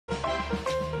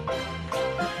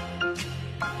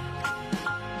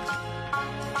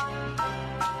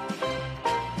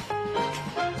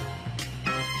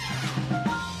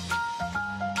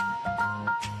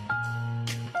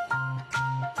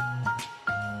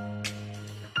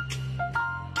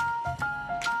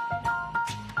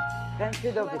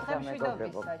Ხელმშვიდობისა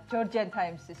მეგობრებო. ჯორჯიან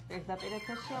თაიმსის პირდაპირ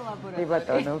ეთერშია ლაბორატორია. კი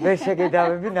ბატონო, ვერ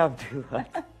შეგედავები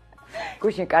ნამდვილად.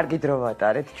 გუშინ კარგი დრო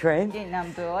ვატარეთ ჩვენ. კი,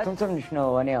 ნამდვილად. თუმცა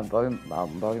მნიშვნელოვანი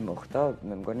ამბავი მოხდა,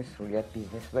 მე მგონი სრულიად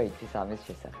ბიზნესმა იცის ამის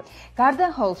შესახებ.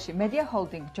 გარდენ ჰოლში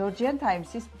მედიაჰოლდინგ ჯორჯიან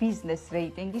თაიმსის ბიზნეს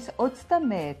რეიტინგის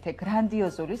 21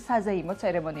 გრანდიოზული საზეიმო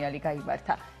ცერემონიალი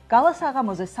გაიმართა. გალა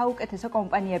საღამოზე საუკეთესო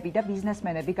კომპანიები და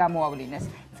ბიზნესმენები გამოავლინეს.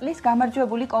 წლის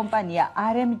გამარჯვებული კომპანია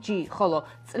RMG, ხოლო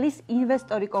წლის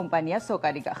ინვესტორი კომპანია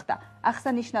სოკარი გახდა.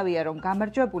 აღსანიშნავია, რომ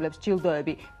გამარჯვებულებს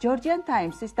ჯილდოები ჯორჯიან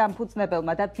თაიმსის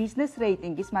დამფუძნებელმა და ბიზნეს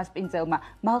რეიტინგის მასპინძელმა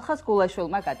მალხას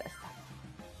გულაშვილმა გადასცა.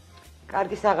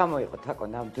 კარგი საღამო იყო თაკო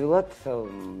ნამდვილად.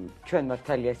 ჩვენ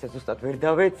მართალია ესე ზუსტად ვერ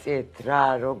დავეციეთ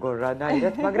რა, როგორ,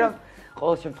 რანაირად, მაგრამ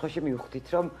ყოველ შემთხვევაში მივხვდით,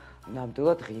 რომ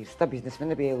ნამდვილად ღირს და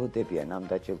ბიზნესმენები ელოდებიან ამ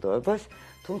დაჯილდოებას.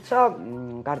 თუმცა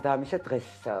გარდა ამისა დღეს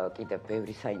კიდევ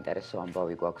ბევრი საინტერესო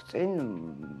ამბავი გვაქვს წინ.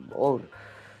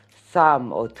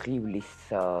 3-4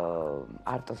 ივლისს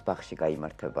არტოს ბაღში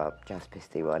გაიმართება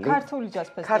ჯაზ-ფესტივალი. ქართული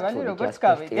ჯაზ-ფესტივალი, როგორც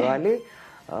გავიგე.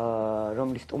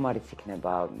 რომლის სტუმარიც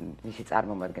იქნება მისი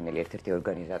წარმომადგენელი ერთ-ერთი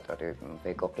ორგანიზატორი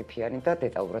ბეკო ყიფიანი და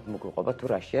დეტალურად მოგუყვება თუ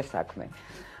რაშია საქმე.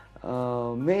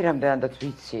 მე რამდენადაც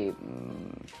ვიცი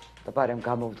და პარემ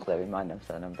გამოვწყდები მანამ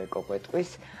სანამ ბეკო გვეტყვის,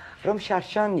 რომ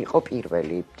შარშან იყო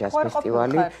პირველი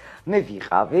ჯაზ-ფესტივალი. მე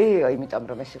ვიყავი, იმიტომ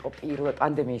რომ ეს იყო პირველი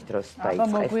პანდემიის დროს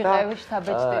დაიწყეს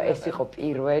და ეს იყო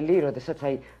პირველი, როდესაც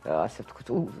აი ასე ვთქვათ,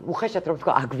 უხეშად რომ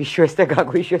ვთქვა, აგვიშვეს და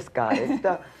გაგვიშვეს გარეთ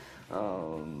და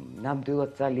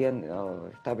ნამდვილად ძალიან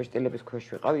დაბეჭდილების ქვეშ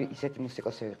ვიყავი. ისეთი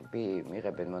მუსიკოსები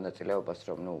მიიღებენ მონაწილეობას,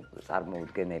 რომ ნუ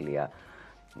წარმოუდგენელია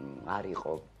არ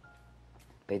იყო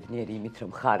ბედნიერი იმით,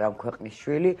 რომ ხარ ამ ქვეყნის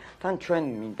შვილი, თან ჩვენ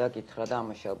მინდა გითხრა და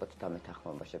ამაში ალბათ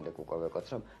დამეთანხმება შემდეგ უკვე ვეკოთ,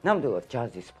 რომ ნამდვილად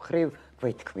ჯაზის მხრივ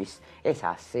გვეთქმის ეს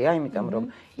ასეა, იმიტომ რომ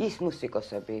ის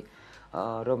მუსიკოსები,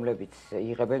 რომლებიც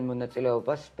იღებენ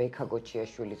მონაწილეობას, ბექა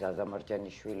გოჩიაშვილი, ზაზა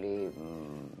მარჯანიშვილი,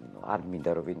 არ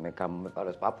მინდა რომ ვინმე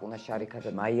გამომეპაროს, პაპუნა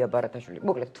შარიქაძე, მაია ბარათაშვილი,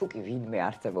 მოკლედ თუ კი ვინმე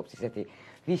არსებობს ისეთი,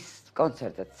 ვის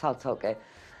კონცერტზე ცალ-ცალკე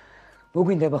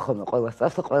მოგვინდება ხოლმე ყველა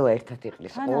წელს და ყველა ერთად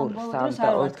იყლის 2-3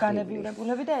 და 4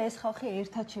 განებივრებულები და ეს ხალხი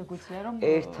ერთად შეგვიძლია რომ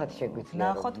ერთად შეგვიძლია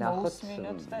ნახოთ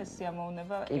მოусმინოთ და ეს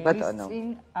სიამოვნება ის წინ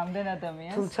ამდენ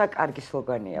ადამიანს. თუმცა კარგი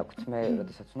სლოგანი აქვს. მე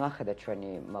როდესაც ვნახე და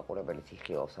ჩვენი მაყურებელიც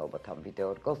იხილავს ალბათ ამ ვიდეო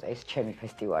რგოლს, ეს ჩემი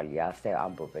ფესტივალია, ასე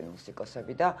ამბობენ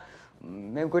მუსიკოსები და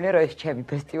მე მგონია რომ ეს ჩემი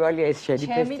ფესტივალია, ეს შენი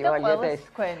ფესტივალია და ეს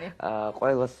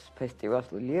ყველას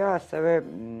ფესტივალია, ასევე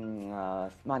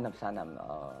მანამ სანამ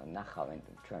ნახავენ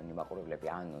ჩვენი მაყურებლები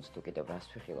ანონს თუ კიდევ რას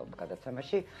ვიხილავთ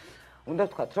გადაცემაში, უნდა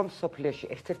ვთქვათ, რომ სოფლიოში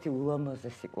ერთ-ერთი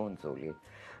ულამაზესი კუნძული,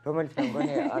 რომელიც მე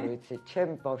მგონი არ ვიცი,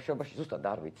 ჩემ ბავშვობაში ზუსტად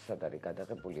არ ვიცი სად არის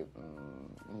გადაღებული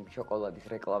იმ შოკოლადის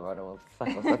რეკლამა, რომელსაც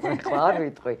სახელსაც მე ხლა არ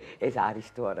ვიტყვი, ეს არის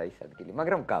თუ არა ის ადგილი,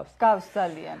 მაგრამ გავს. გავს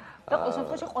ძალიან. და ყოველ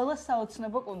შემთხვევაში ყველა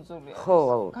საოცნებო კუნძულია. ხო,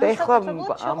 და ეხლა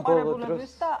ამ ბოლო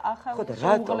დროს და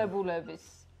ახალგაზრდულების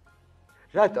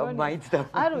რატომ მაინც და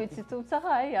არ ვიცი, თუმცა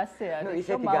აი ასე არის. ნუ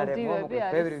ისეთი გარემო,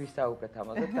 მოკლედ ბევრი ვისაუბრეთ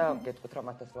ამაზე და გეტყვით რომ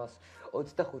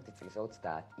 1825 წლის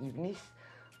 30 ივნისს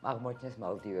აღმოჩნდეს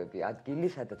მალდივები, ადგილი,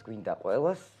 სადაც გვინდა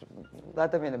ყველას.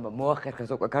 ადამიანებმა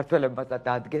მოახერხეს უკვე ქართველებმა და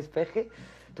დადგეს ფეხი.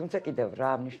 თუმცა კიდევ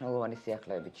რა მნიშვნელოვანი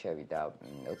სიახლეებით შევიდა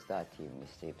 30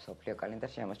 ივნისი მსოფლიო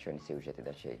კალენდარში, ამას ჩვენი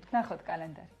სიუჟეტიდან შეიტყვით. ნახოთ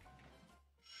კალენდარი.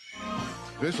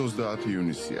 დღეს 30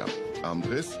 ივნისია. ამ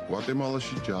დღეს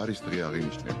გვატემალაში ჯარის დღე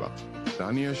აღინიშნება.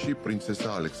 დანიაში პრინცესა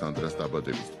ალექსანდრას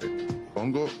დაბადების დღე.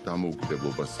 კონგო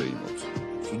დამოუკიდებლობას ეიმობს.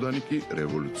 სუდანი კი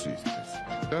რევოლუციის დღეს.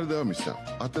 გარდა ამისა,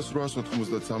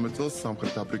 1893 წელს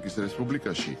სამხრეთ აფრიკის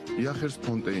რესპუბლიკაში იახერს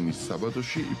ფონტეინის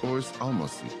საბადოში იპოვეს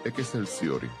ალმასი,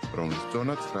 ეკესელსიორი, რომლის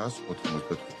ზონა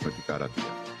 995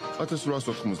 კარატია.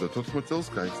 1894 წელს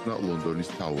გაიხსნა ლონდონის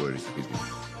ტაუერის ხიდი.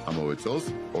 ამავე წელს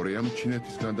კორეამ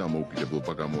ჩინეთისგან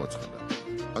დამოუკიდებლობა გამოაცხადა.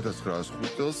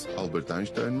 1905 წელს ალბერტ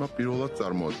აინშტაინმა პირველად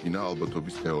წარმოადგინა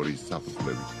ალბათობის თეორიის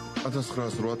საფუძვლები.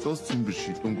 1908 წელს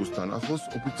ციმბირში ტუნგუსთან ახლოს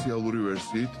ოფიციალური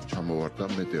ვერსიით ჩამოვარდა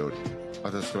მეტეორიტი.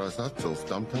 1910 წელს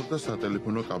დამთავრდა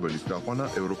სატელეფონო კაბელის გაყვანა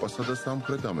ევროპასა და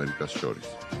სამხრეთ ამერიკას შორის.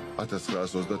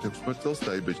 1936 წელს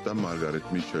დაიბეჭდა მარგარეტ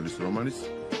მიჩელის რომანის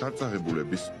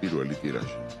 „გარწაღებულების“ პირველი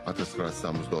ტირაჟი.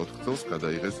 1964 წელს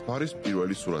გადაიღეს ფარის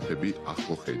პირველი სურათები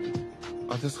 „ახლო ხედი“.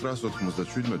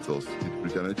 1997 წელს დიდ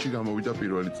ბრიტანეთში გამოვიდა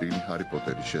პირველი წიგნი ჰარი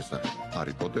პოტერის შესახებ,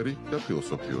 ჰარი პოტერი და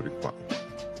ფილოსოფიური ქვა.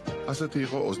 ასეთი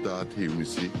იყო 30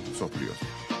 ივნისი მსოფლიოს.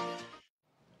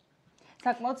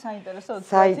 საკმაოდ საინტერესო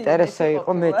საინტერესო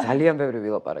იყო, მე ძალიან ბევრი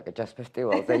ვილაპარაკე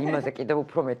ჯაზ-ფესტივალზე, იმაზე კიდევ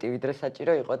უფრო მეტი ვიდრე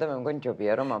საჭირო იყო და მე მგონი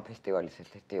ჯობია რომ ამ ფესტივალის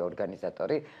ერთ-ერთი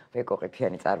ორგანიზატორი ვეკო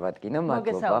ყიფიანი წარმოვადგინო,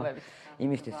 მადლობა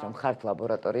იმისთვის რომ ხართ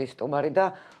ლაბორატორიის სტუმარი და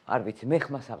არ ვიცი, მე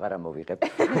ხმას აღარ ამოვიღებ.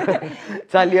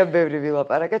 ძალიან ბევრი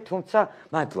ვილაპარაკე, თუმცა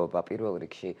მადლობა პირველ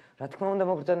რიგში. რა თქმა უნდა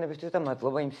მოგრძანებისთვის და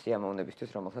მადლობა იმ სიამოვნებისთვის,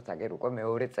 რომელსაც აგერ უკვე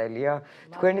მეორე წელია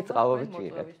თქვენი წყალობით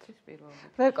ვიღებთ.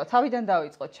 ვეკო, თავიდან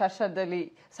დავიწყოთ, შარშანდელი,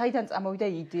 საიდან წამოვიდა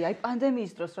იდეა? აი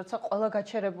პანდემიის დროს, როცა ყველა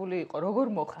გაჩერებული იყო, როგორ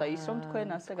მოხდა ის, რომ თქვენ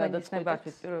ასე გადაწყვეტეთ?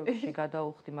 პირველ რიგში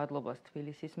გადაუხდი მადლობას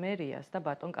თბილისის მერიას და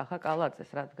ბატონ კახა კალაძეს,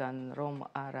 რადგან რომ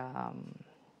არა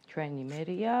ჩვენი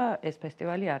მერია ეს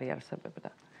ფესტივალი არ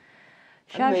იარსებებდა.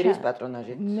 მერის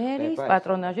პატრონაჟით. მერის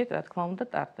პატრონაჟით, რა თქმა უნდა,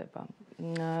 ტარდება.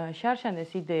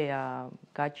 შარშანეს იდეა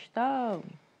გაჩნდა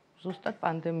ზუსტად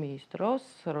პანდემიის დროს,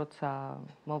 როცა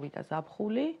მოვიდა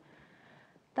ზაფხული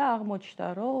და აღმოჩნდა,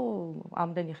 რომ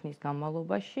ამდენი ხნის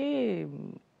განმავლობაში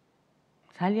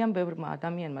ძალიან ბევრმა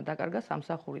ადამიანმა დაკარგა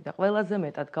სამსახური და ყველაზე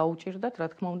მეტად გაუჭირდათ, რა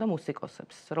თქმა უნდა,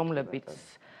 მუსიკოსებს, რომლებიც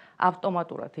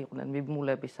ავტომატურად იყვნენ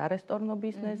მიბმულები სარესტორნო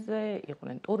ბიზნესზე,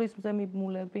 იყვნენ ტურიზმზე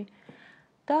მიბმულები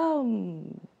და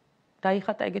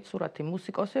დაიხატა ეგეთ სურათი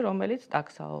მუსიკოსი, რომელიც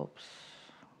ტაქსაობს.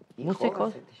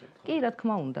 მუსიკოსი? კი, რა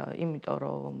თქმა უნდა, იმიტომ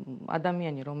რომ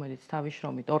ადამიანი, რომელიც თავის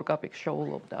შრომით ორკაპიკს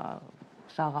შოულობდა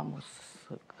საღამოს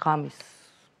ღამის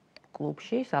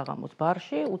კლუბში, საღამოს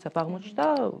ბარში, უცებ აღმოჩნდა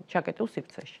ჩაკეტილ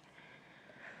სივრცეში.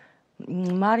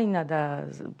 მარინა და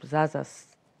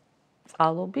ზაზას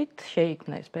წყალობით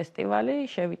შეიქმნა ეს ფესტივალი,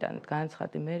 შევიტანეთ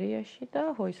განაცხადი მერიაში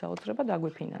და ჰოისაუძრება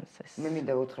დაგვიფინანსეს. მე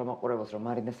მინდა უთხრა მაყურებელს, რომ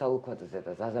მარინა სალუქვაძეზე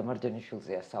და ზაზა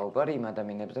მარჯანიშვილზეა საუბარი იმ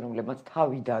ადამიანებზე, რომლებმაც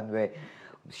თავიდანვე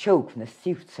შეუქმნეს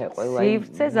სივრცე ყველა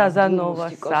სივრცე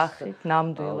ზაზანოვას სახით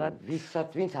ნამდვილად.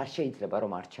 ვინც არ შეიძლება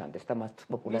რომ არ ჩანდეს და მათ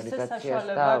პოპულარიზაციას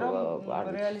და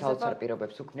საოცარ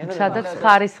პირობებს უქმნიან. სადაც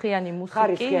ხარისხიანი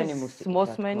მუსიკის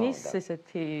მოსმენის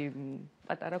ესეთი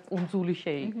პატარა კუნძული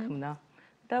შეიქმნა.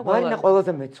 მარინა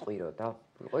ყველაზე მეწყვიროდა.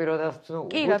 ყვიროდა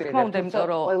კი, რა თქმა უნდა, იმიტომ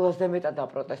რომ ყველაზე მეტად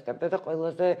დაპროტესტებდა და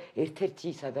ყველაზე ერთ-ერთი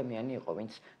ის ადამიანი იყო,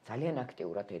 ვინც ძალიან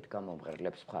აქტიურად ედგა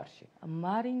მომღერლებს მხარში.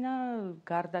 მარინა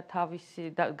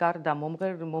გარდა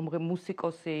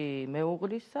მუსიკოსი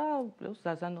მეუღლისა, პლუს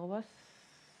ზაზანოვას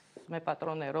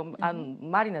მეპატრონე, რომ ან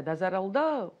მარინა დაზარალდა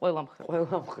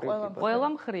ყველა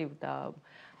მხრივ და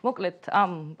მოკლედ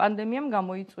ამ პანდემიამ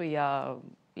გამოიწვია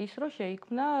ის რომ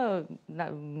შეიქმნა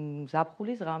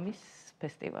ზაფხულის ღამის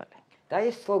ფესტივალი. და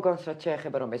ეს სლოგანს რაც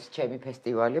შეეხება რომ ეს ჩემი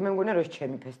ფესტივალი, მე მგონია რომ ეს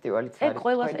ჩემი ფესტივალიც არის.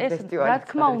 ყველას ეს რა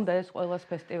თქმა უნდა ეს ყველას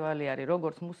ფესტივალი არის,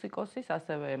 როგორც მუსიკოსის,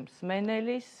 ასევე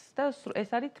მსმენელის და ეს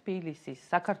არის თბილისის,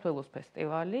 საქართველოს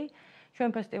ფესტივალი. ჩვენ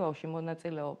ფესტივალში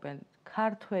მონაწილეობენ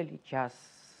ქართველი ჯაზ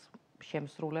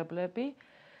შემსრულებლები.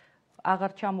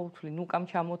 აღარ ჩამოვთვლი, ნუკამ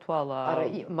ჩამოთვალა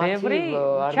ბევრი,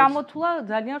 ჩამოთვლა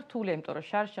ძალიან რთული, იმიტომ რომ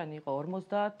შარშანი იყო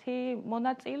 50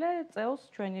 მონაწილე, წელს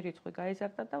ჩვენი რიცხვი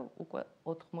გაიზარდა და უკვე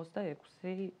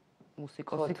 86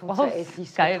 მუსიკოსი ყავს. ეს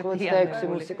 86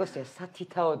 მუსიკოსია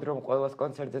სათითაოდ რომ ყოველს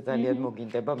კონცერტზე ძალიან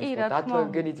მოგინდება, მისგან დათო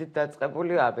ევგენიძით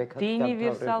დაწყებული აბექა და დინი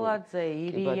ვირსალაძე,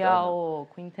 ირიაო,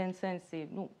 კვინტენსენსი,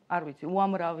 არ ვიცი,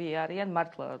 უამრავი არიან,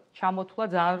 მართლა ჩამოთვლა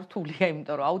ძალიან რთულია,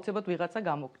 იმიტომ რომ აუცილებლად ვიღაცა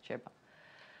გამოგრჩება.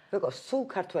 ვეკო, სულ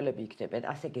ქართველები იქნებიან,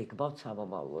 ასე გეგმავთ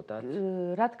სამომავლოდაც?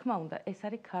 რა თქმა უნდა, ეს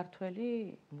არის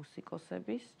ქართველი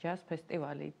მუსიკოსების ჯაზ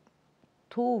ფესტივალი.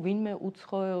 თუ ვინმე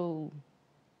უცხოელ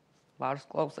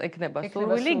ვარსკვლავს ექნება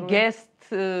სურვილი,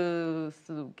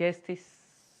 გესტის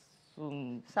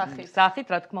სახით,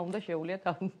 რა თქმა უნდა, შეუძლიათ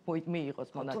მიიღოს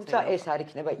მონაწილეობა. თუმცა ეს არ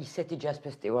იქნება ისეთი ჯაზ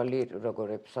ფესტივალი,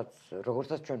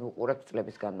 როგორცაც ჩვენ უყურებთ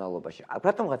წლების განმავლობაში.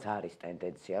 რატომღაც არის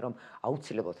ტენდენცია, რომ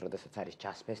აუცილებლად, როდესაც არის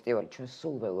ჯაზ ფესტივალი, ჩვენ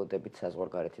სულ ველოდებით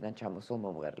საზღვარგარეთიდან ჩამოსულ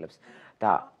მომღერლებს. და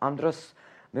ამ დროს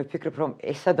მე ვფიქრობ, რომ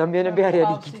ეს ადამიანები არიან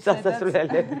იქით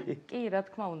სასასრულელები. კი, რა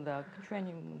თქმა უნდა,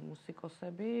 ჩვენი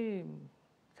მუსიკოსები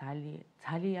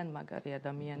ძალიან მაგარი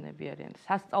ადამიანები არიან,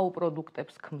 სასწაულ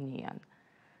პროდუქტებს ქმნიან.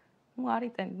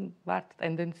 არის ვართ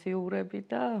ტენდენციურები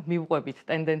და მივყვებით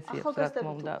ტენდენციებს, რა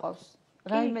თქმა უნდა.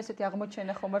 რაიმე ესეთი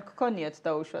აღმოჩენა ხომ არ გქონიათ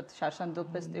დაუშვათ შარშანდელ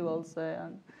ფესტივალზე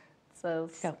ან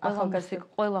წელს?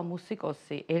 ყველა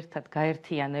მუსიკოსი ერთად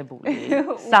გაერთიანებული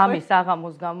სამი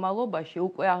საღამოს განმავლობაში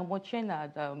უკვე აღმოჩენაა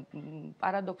და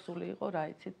პარადოქსული იყო, რა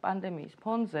იცით, პანდემიის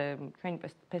ფონზე ჩვენი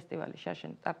ფესტივალი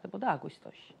შარშანი ტარდებოდა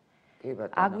აგვისტოში.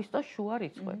 აგვისტოს შუა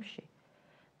რიცხვებში.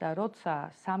 და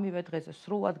როცა სამივე დღეზე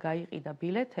სრულად გაიყიდა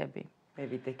ბილეთები, მე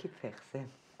ვიდექი ფეხზე.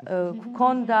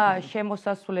 გქონდა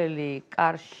შემოსასვლელი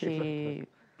კარში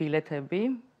ბილეთები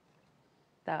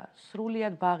და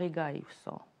სრულად ბაღი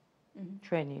გაივსო.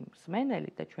 ჩვენი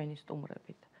მსმენელი და ჩვენი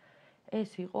სტუმრებით.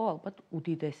 ეს იყო ალბათ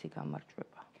უდიდესი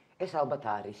გამარჯვება. ეს ალბათ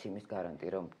არის იმის გარანტი,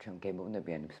 რომ ჩვენ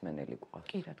გემოვნებიანი მსმენელი გვყავს.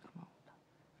 კი, რა თქმა უნდა.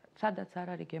 სადაც არ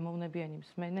არის გემოვნებიანი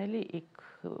მსმენელი, იქ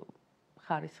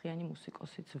ხარისხიანი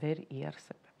მუსიკოსიც ვერ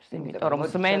იარსებებს. იმიტომ რომ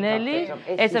მსმენელი,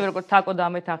 ესევე როგორც თაკო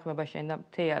დამეთანხმება შენ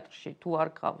თეატრში, თუ არ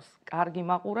გყავს კარგი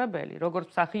მაყურებელი, როგორც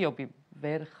მსახიობი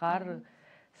ვერ ხარ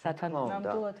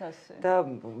ნამდვილად ასე. და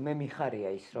მე მიხარია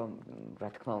ის, რომ რა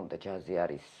თქმა უნდა ჯაზი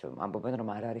არის, ამბობენ რომ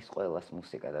არ არის ყველას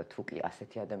მუსიკა და თუ კი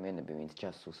ასეთი ადამიანები, ვინც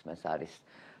ჯაზს უსმენს, არის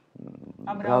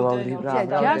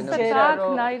ჯაზს აქ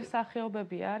ნაირ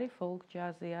სახეობები არის, folk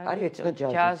ჯაზი არის,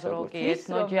 ჯაზ როკი,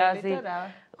 ეთნო ჯაზი.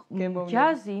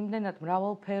 ჯაზი იმდენად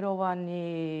მრავალფეროვანი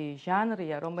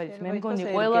ჟანრია, რომელიც მე მგონი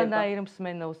ყველანაირ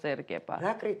მსმენელს ერგება.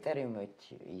 რა კრიტერიუმით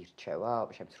ირჩევა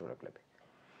შემსრულებლები?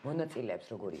 მონაწილეებს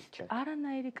როგორ ირჩევთ?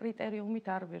 არანაირი კრიტერიუმით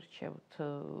არ ვირჩევთ.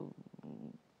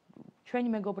 ჩვენი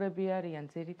მეგობრები არიან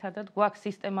ძირითადად, გვაქვს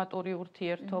სისტემატური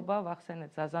ურთიერთობა,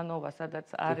 ვახსენეთ ზაზანოვა, სადაც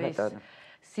არის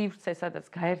სივრცე, სადაც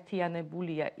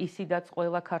გაერთიანებულია ისიდაც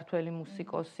ყველა ქართველი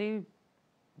მუსიკოსი,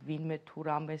 ვინმე თუ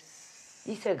რამეს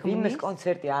ისე ვინმეს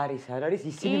კონცერტი არის, არ არის,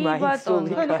 ისინი მაინც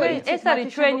სული. ეს არის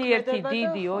ჩვენი ერთი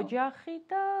დიდი ოჯახი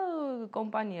და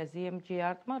კომპანია ZMG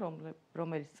არტმა,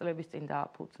 რომელიც წლების წინ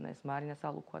დააფუძნეს მარინას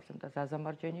ალუქვაძემ და ზაზა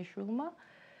მარჯენიშვილმა.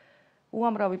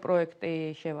 უამრავი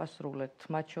პროექტი შევასრულეთ,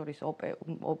 მათ შორის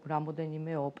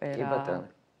რამოდენიმე ოპერა,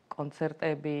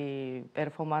 კონცერტები,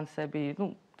 პერფორმანსები,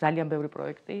 ძალიან ბევრი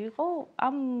პროექტი იყო.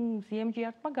 ამ ZMG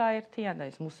არტმა გააერთიანა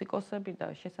ეს მუსიკოსები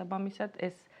და შესაბამისად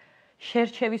ეს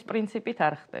შერჩევის პრინციპით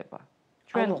არ ხდება.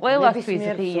 ჩვენ ყველასთვის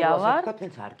ღია ვარ.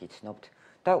 თქვენ არ გიცნობთ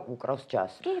და უკრავს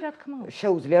ჯაზს. კი, რა თქმა უნდა.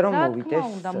 შეუძლია რომ მოვიდეს. რა თქმა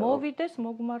უნდა, მოვიდეს,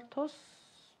 მოგმართოს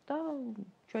და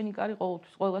ჩვენი კარი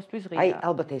ყველასთვის ღია. აი,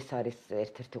 ალბათ ეს არის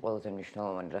ერთ-ერთი ყველაზე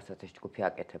მნიშვნელოვანი, რასაც ეს ჯგუფი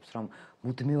აკეთებს, რომ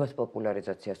მუდმივად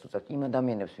პოპულარიზაციას უწევთ იმ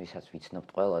ადამიანებს, ვისაც ვიცნობთ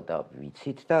ყველა და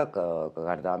ვიცით და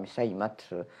გარდა ამისა იმათ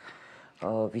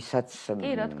ვისაც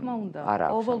კი, რა თქმა უნდა,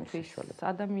 ყოველთვის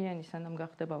ადამიანი სანამ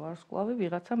გახდება ვარსკვლავი,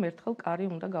 ვიღაცამ ერთხელ კარი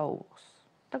უნდა გაუღოს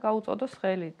და გაუწოდოს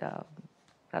ხელი და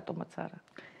რატომაც არა.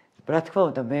 რა თქმა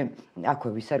უნდა, მე აქვე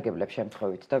ვისარგებლებ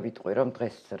შემთხვევით და ვიტყვი, რომ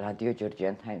დღეს რადიო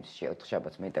ჯორჯიან თაიმსში 4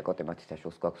 შაბათს მე და კოტე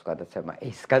მათისაშვილს გვაქვს გადაცემა.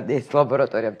 ეს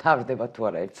ლაბორატორია მთავრდება თუ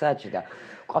არა 1 საათში და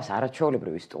გვყავს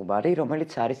არაჩვეულებრივი სტუმარი,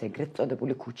 რომელიც არის ეგრეთ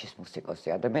წოდებული ქუჩის მუსიკოსი,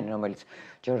 ადამიანი, რომელიც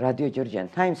რადიო ჯორჯიან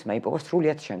თაიმსმა იპოვა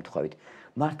სრულიად შემთხვევით.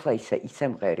 მართლა ისე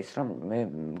მღერის, რომ მე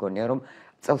მგონია, რომ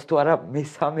წელს თუ არა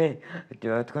მესამე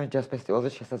თქვენ ჯაზ-ფესტივალზე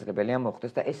შესაძლებელია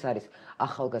მოხდეს და ეს არის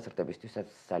ახალგაზრდებისთვისაც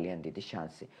ძალიან დიდი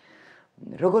შანსი.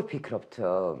 როგორ ფიქრობთ,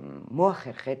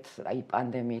 მოახერხეთ აი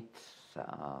პანდემიით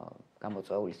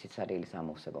გამოწვეული სიცარიელის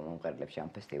ამოვსება მომღერლებში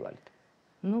ამ ფესტივალით?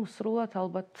 სრულად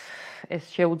ალბათ ეს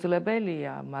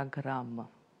შეუძლებელია, მაგრამ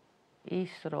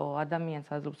ის რომ ადამიანს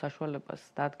აძლევს საშუალებას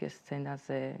დადგეს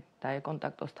სცენაზე და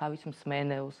ეკონტაქტოს თავის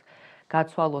მსმენელს,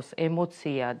 გაცვალოს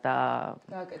ემოცია და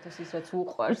გააკეთოს ის რაც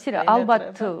უყვარს. ვიცი რა,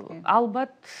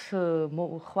 ალბათ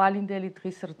ხვალინდელი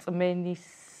დღის რწმენის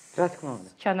რა თქმა უნდა.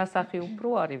 ჩანასახი უფრო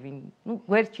არის,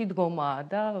 გვერდში დგომაა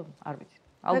და არ ვიცი.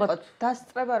 ალბათ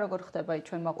დასწრება როგორ ხდება,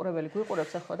 ჩვენ მაყურებელი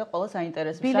გვიყურებს ახლა და ყველა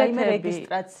საინტერესებს. რაიმე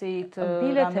რეგისტრაციით,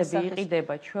 ბილეთები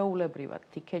იყიდება ჩვეულებრივად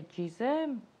ტიკეტჯიზე.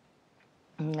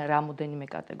 რამოდენიმე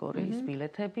კატეგორიის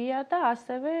ბილეთებია და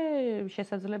ასევე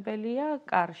შესაძლებელია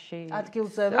კარში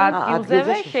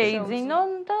ადგილზევე შეიძინონ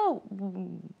და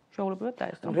ჩვეულებრივად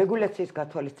დაესწრონ. რეგულაციის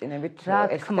გათვალისწინებით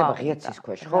ეს ხდება ღიაცის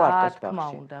ქვეშ, ხო, არტოს ბაღში? რა თქმა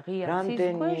უნდა, ღიაცის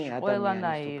ქვეშ,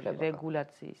 ყველანაირ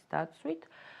რეგულაციის დაცვით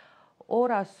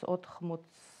 280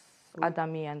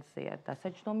 ადამიანზეა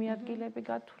დასაჯდომი ადგილები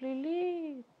გათვლილი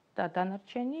და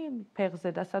დანარჩენი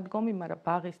ფეხზე დასადგომი, მაგრამ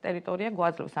ბაღის ტერიტორია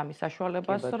გვაძლევს ამის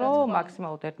საშუალებას, რომ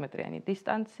მაქსიმალურად 1 მეტრიანი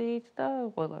დისტანციით და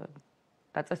ყველა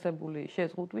დაწესებული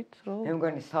შეზღუდვით, რომ მე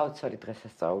მგონი საოცარი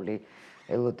დღესასწაული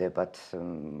ელოდებათ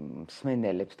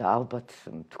მსმენელებს და ალბათ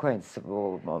თქვენს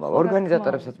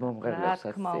ორგანიზატორებსაც მომღერლებსაც.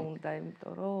 რა თქმა უნდა,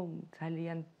 იმიტომ რომ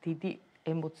ძალიან დიდი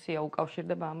ემოცია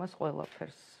უკავშირდება ამას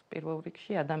ყველაფერს. პირველ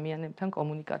რიგში ადამიანებთან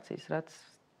კომუნიკაციის, რაც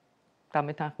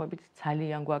დამეთანხმებით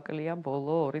ძალიან გვაკლია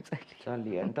ბოლო 2 წელი.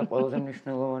 ძალიან და ყველაზე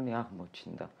მნიშვნელოვანი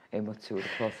აღმოჩნდა ემოციური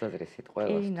თვალსაზრისით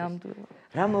ყველასთვის. კი, ნამდვილად.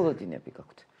 რა მოლოდინები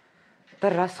გაქვთ? და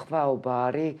რა სხვაობა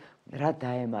არის, რა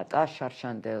დაემატა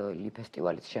შარშანდელი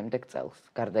ფესტივალის შემდეგ წელს?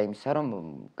 გარდა იმისა, რომ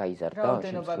გაიზარდა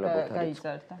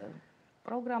გაიზარდა.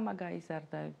 პროგრამა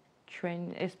გაიზარდა. ჩვენ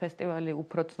ეს ფესტივალი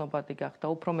უფრო ცნობადი გახდა,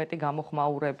 უფრო მეტი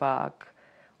გამოხმაურება აქვს,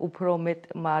 უფრო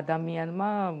მეტმა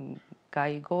ადამიანმა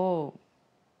გაიგო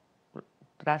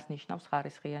რას ნიშნავს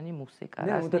ხარისხიანი მუსიკა,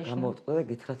 მე უნდა გამოვწყდა და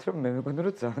გითხრათ რომ მე მეგონა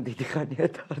რომ ძალიან დიდი ხანია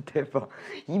ტარდება.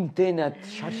 იმდენად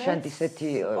შარშანტ ისეთი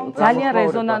ძალიან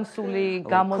რეზონანსული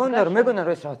გამოსვლა. მქონდა რომ მეგონა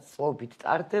რომ ეს რაღაც წლობით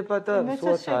ტარდება და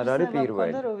სულაც არ არის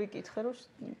პირველი. მქონდა რომ ვიკითხე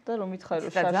და რომ მითხარი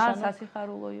რომ ძალიან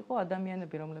სასიხარულო იყო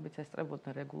ადამიანები რომლებიც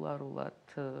ესწრებოდნენ რეგულარულად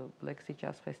ლექსი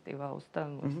ჯაზ-ფესტივალს და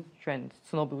ჩვენ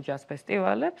ცნობილ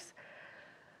ჯაზ-ფესტივალებს.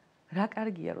 რა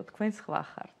კარგია რომ თქვენ სხვა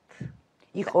ხართ.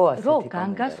 იყო ასეთი რომ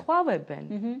განგასხვავებენ.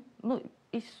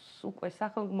 ის უკვე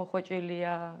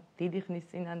სახელმოხვეჭილია, დიდი ხნის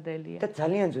წინანდელია. და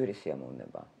ძალიან ძვირი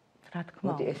სიამოვნება. რა თქმა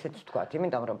უნდა. მოდი ესეც ვთქვათ,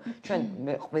 იმიტომ რომ ჩვენ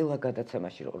მე ყველა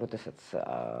გადაცემაში როდესაც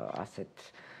ასეთ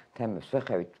თემებს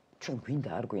ვეხევით, ჩვენ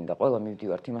გვინდა არ გვინდა, ყველა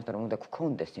მივდივართ იმასთან რომ უნდა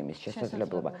გქონდეს იმის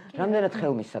შესაძლებლობა. რამდენად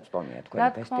ხელმისაწვდომია თქვენი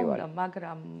ფესტივალი. რა თქმა უნდა,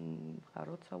 მაგრამ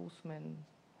როცა usmen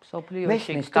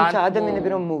სოფლიოში თუმცა ადამიანები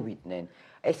რომ მოვიდნენ,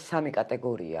 ეს სამი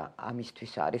კატეგორია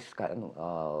ამისთვის არის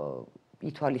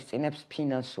ითვალისწინებს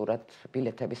ფინანსურად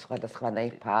ბილეთების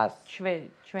სხვადასხვანაირ ფასს.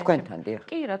 თქვენთან დიახ.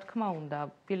 კი, რა თქმა უნდა,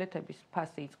 ბილეთების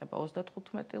ფასი იწყება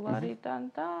 35 ლარიდან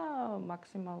და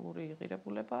მაქსიმალური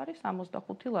ღირებულება არის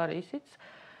 65 ლარი, ისიც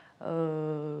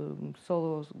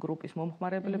სოლო გრუპის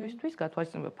მომხმარებლებისთვის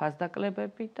გათვალისწინებელია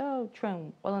ფასდაკლებები და ჩვენ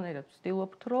ყველანაირად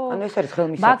ვცდილობთ, რომ ანუ ეს არის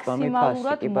ხელმისაწვდომი ფასი,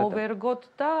 მაქსიმალურად მოვერგოთ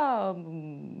და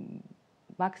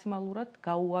მაქსიმალურად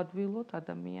გაუადვილოთ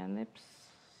ადამიანებს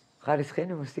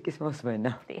ხარისხიანი მუსიკის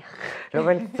მოსმენა.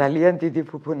 რომელიც ძალიან დიდი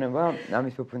ფუფუნება,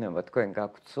 ამის ფუფუნება თქვენ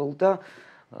გაგცულ და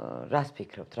რას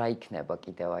ფიქრობთ, რა იქნება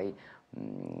კიდევ აი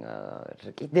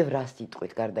კიდევ რას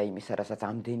იტყვით გარდა იმისა, რასაც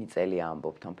ამდენი წელი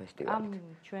ამბობთ ამ ფესტივალით?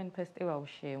 ჩვენ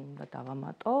ფესტივალში უნდა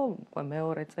დავამატო, უკვე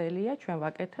მეორე წელია, ჩვენ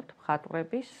ვაკეთებთ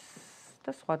მხატვრების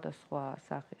და სხვადასხვა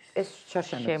სახის ეს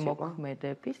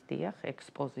შემოქმედების, დიახ,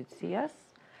 ექსპოზიციას.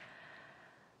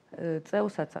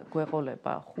 წელსაც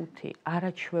გვეყოლება 5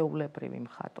 არაჩვეულებრივი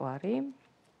მხატვარი,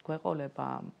 გვეყოლება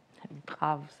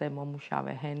ყავზე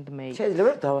მომუშავე handmade.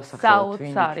 შეიძლება დავასახელოთ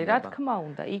ვინ იქნება? საოცარი, რა თქმა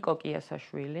უნდა, იკო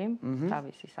კიასაშვილი,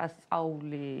 თავისი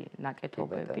სასწაული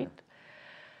ნაკეთობებით.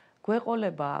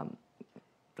 გვეყოლება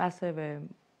ასევე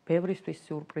ბევრისთვის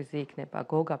სიურპრიზი იქნება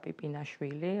გოგა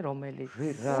პიპინაშვილი, რომელიც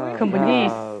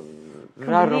ქმნის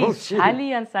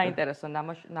ძალიან საინტერესო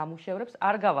ნამუშევრებს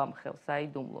არ გავამხელ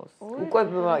საიდუმლოს. უკვე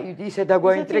ისე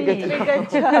დაგვაინტრიგეთ.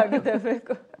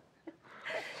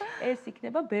 ეს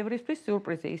იქნება ბევრისთვის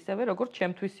სიურპრიზი, ისევე როგორც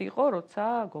ჩემთვის იყო,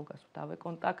 როცა გოგას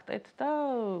დავეკონტაქტეთ და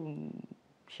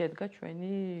შედგა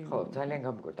ჩვენი ხო, ძალიან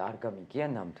გამგვირდა, არ გამიგია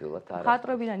ნამდვილად არა.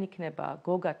 მხატვრებიდან იქნება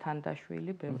გოგა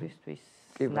თანდაშვილი, ბევრისთვის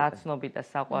ნაცნობი და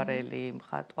საყვარელი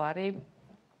მხატვარი,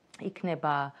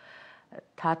 იქნება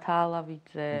თათა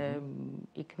ალავიძე,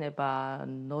 იქნება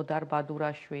ნოდარ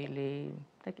ბადურაშვილი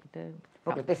და კიდე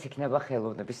მოკლედ ეს იქნება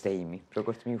ხელოვნების ზეიმი,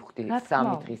 როგორც მივხვდი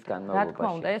 3 დღის განმავლობაში. რა თქმა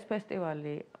უნდა, ეს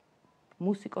ფესტივალი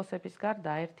მუსიკოსების გარდა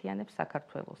აერთიანებს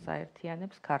საქართველოს,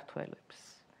 აერთიანებს ქართველებს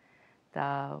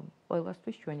და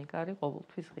ყველასთვის ჩვენი კარი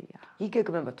ყოველთვის ღია.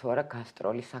 იგეგმება თუ არა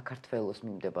გასტროლი საქართველოს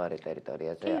მიმდებარე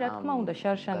ტერიტორიაზე? კი, რა თქმა უნდა,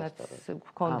 შარშანაც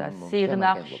გვქონდა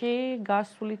სიღნაღში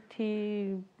გასვლითი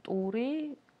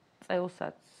ტური,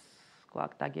 წელსაც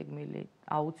გვაქვს დაგეგმილი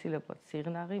აუცილებლად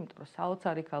სიღნაღი, იმიტომ რომ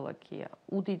საოცარი ქალაქია,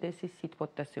 უდიდესი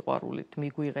სითბოთ და სიყვარულით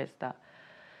მიგვიღეს და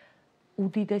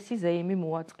უდიდესი ზეიმი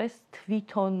მოაწყეს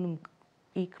თვითონ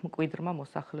იქ მკვიდრმა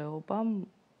მოსახლეობამ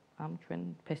ამ ჩვენ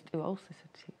ფესტივალს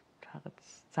ესეთი რაღაც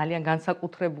ძალიან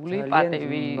განსაკუთრებული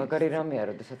პატივი. მაგარი რამეა,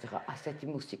 როდესაც ახლა ასეთი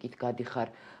მუსიკით გადიხარ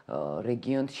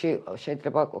რეგიონში,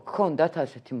 შეიძლება გქონდათ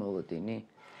ასეთი მოლოდინი?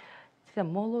 და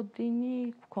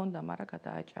მოლოდინი გქონდა, მაგრამ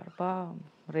გადააჭარბა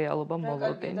რეალობა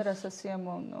მოლოდინს. და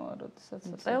რასასიამოვნოა, როდესაც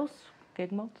წელს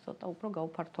გეგმავთ ცოტა უფრო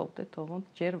გავფართოვდეთ,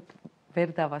 თუმცა ჯერ ვერ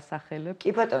დავასახელებ.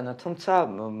 კი ბატონო, თუმცა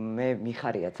მე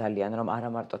მიხარია ძალიან, რომ არა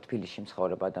მარტო თბილისში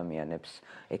მსხოვრებ ადამიანებს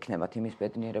ექნებათ იმის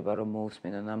ბედნიერება, რომ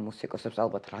მოусმინონ ამ მუსიკოსებს,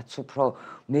 ალბათ რაც უფრო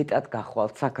მეტად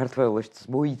გახვალთ საქართველოს,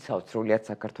 მოიცავთ სრულიად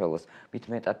საქართველოს, მით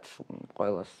მეტად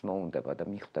ყველას მოუნდება და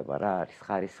მიხვდება რა არის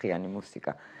ხარისხიანი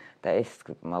მუსიკა და ეს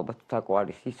ალბათ თაკო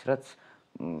არის ის, რაც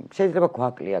შეიძლება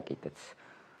გვაკლია კიდეც.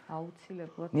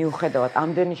 აუცილებლად. მიუხედავად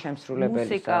ამდენი შემსრულებელისა.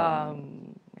 მუსიკა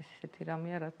ესეთი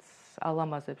რამეა, რაც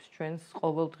ალამაზებს ჩვენს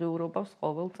ყოველდღიურობას,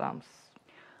 ყოველ წამს.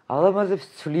 ალამაზებს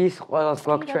ცვლის ყველას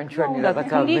გვაქვს ჩვენი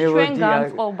რაღაცა მელოდია. ჩვენ მელოდია.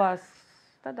 განწყობას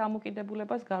და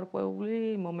დამოკიდებულებას გარკვეული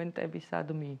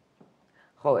მომენტებისადმი.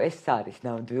 ხო, ეს არის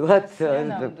ნამდვილად,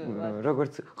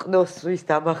 როგორც ყნოსვის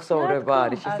დამახსოვრება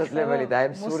არის შესაძლებელი და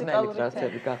ამ სურნელით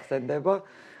რაღაცები გახსენდება.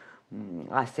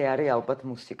 ასე არის ალბათ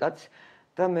მუსიკაც.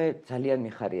 და მე ძალიან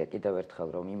მიხარია კიდევ ერთხელ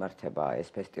რომ იმართება ეს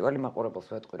ფესტივალი,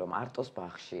 მაყურებელს ვეტყვი რომ არტოს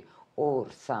ბაღში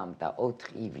 2, 3 და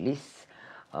 4 ივლისს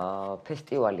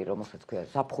ფესტივალი, რომელსაც ქვია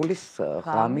ზაფხულის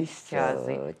ღამის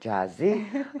ჯაზი,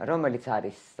 რომელიც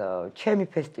არის ჩემი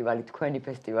ფესტივალი, თქვენი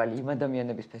ფესტივალი, იმ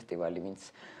ადამიანების ფესტივალი, ვინც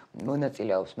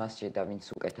მონაწილეობს მასში და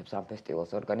ვინც უკეთებს ამ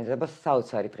ფესტივალს ორგანიზებას,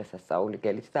 საოცარი დღესასწაული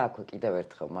გელით და აქვე კიდევ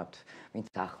ერთხელ მათ, ვინც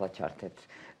ახლა ჩართეთ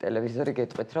ტელევიზორი,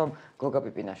 გეტყვით, რომ გოგა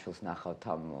პიპინაშვილს ნახავთ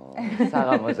ამ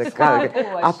საღამოზე.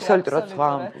 აბსოლუტურად სხვა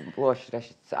ამპლუაში,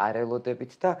 რაშიც არ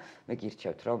ელოდებით და მე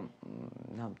გირჩევთ, რომ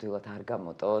ნამდვილად არ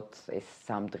გამოტოვოთ ეს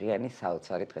სამდღიანი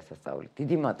საოცარი დღესასწაული.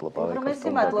 დიდი მადლობა უღრმესი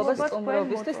მადლობა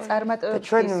სტუმრობისთვის, წარმატებებს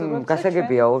ჩვენ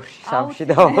გასაგებია ორში, სამში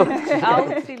და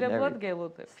აუცილებლად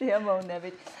გელოდებით.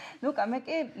 სიამოვნებით. ნუკა, მე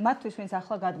კი მათთვის ვინც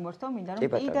ახლა გადმორთო, მინდა რომ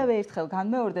კიდევ ერთხელ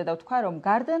განმეორდე და ვთქვა, რომ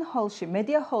გარდენ ჰოლში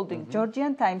მედიაჰოლდინგ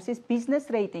ჯორჯიან თაიმსის ბიზნეს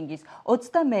რეიტინგის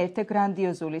 21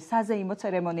 გრანდიოზული საზეიმო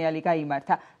ცერემონიალი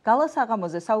გაიმართა. გალა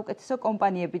საღამოზე საუკეთესო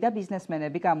კომპანიები და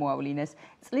ბიზნესმენები გამოავლინეს.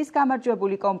 წლის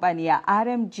გამარჯვებული კომპანია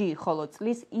RMG, ხოლო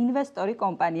წლის ინვესტორი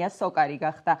კომპანია სოკარი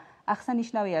გახდა.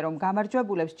 აღსანიშნავია, რომ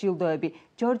გამარჯვებულებს ჯილდოები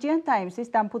ჯორჯიან თაიმსის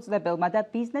დამფუძნებელმა და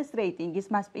ბიზნეს რეიტინგის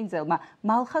მასპინძელმა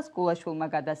მალხას გულაშვილმა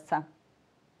გადასცა.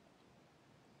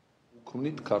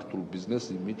 ქმნით ქართულ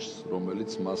ბიზნეს იმიჯს,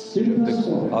 რომელიც მას შემდეგ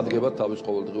ადგება თავის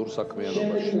ყოველდღიურ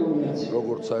საქმიანობაში,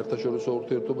 როგორც საერთაშორისო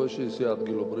ურთიერთობაში, ისე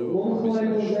ადგილობრივ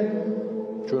ბიზნესში.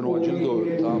 ჩვენ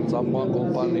ვაჯილდოვებთ ამ წამყვან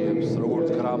კომპანიებს, როგორც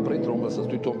გრან-პრით, რომელსაც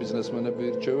თვითონ ბიზნესმენები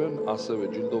ირჩევენ, ასევე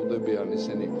ჯილდოვდებიან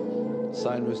ისინი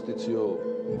საინვესტიციო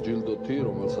ჯილდოთი,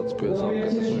 რომელსაც ქვია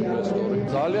საუკეთესო ინვესტორი.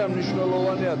 ძალიან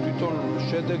მნიშვნელოვანია თვითონ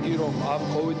შედეგი, რომ ამ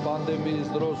COVID პანდემიის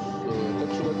დროს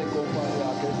 16 კომპანია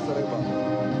აკეთება.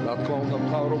 რა თქმა უნდა,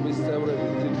 მთავრობის წევრები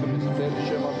თითქმის წელი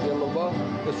შემადგენლობა,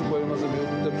 ეს უკვე იმაზე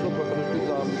მიუთითებს, რომ ქვეყნისთვის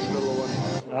ძალიან მნიშვნელოვანია.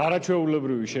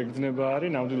 არაჩვეულებრივი შეგრძნება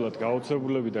არის, ნამდვილად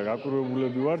გაოცებულები და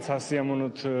გაკვირვებულები ვართ,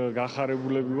 სასიამოვნოდ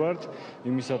გახარებულები ვართ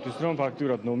იმისათვის, რომ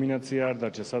ფაქტიურად ნომინაცია არ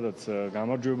დარჩა, სადაც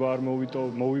გამარჯვება არ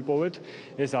მოვიპოვეთ.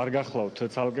 ეს არ გახლავთ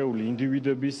ცალკეული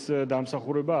ინდივიდების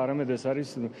დამსახურება, არამედ ეს არის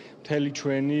მთელი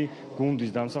ჩვენი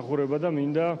გუნდის დამსახურება და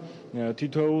მინდა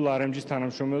თითოეულ RMG-ის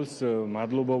თანამშრომელს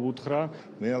მადლობა ვუთხრა.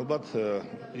 მე ალბათ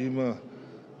იმ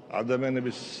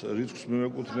ადამიანების რიცხვს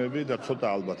მივეკუთვნები და ცოტა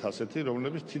ალბათ ასეთი,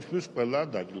 რომლებიც თითქმის ყველა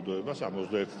დაჯილდოებას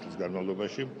 61 წლის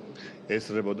განმავლობაში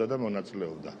ესწრებოდა და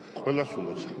მონაწილეობდა. ყველას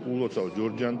ულოცავ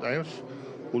ჯორჯიან ტაიმს,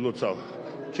 ულოცავ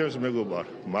ჩემს მეგობარ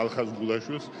მალხას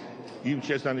გულაშვილს, იმ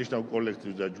შესანიშნავ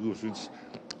კოლექტივს და ჯგუფს, ვინც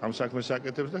ამ საქმეს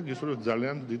აკეთებს და გისურვებთ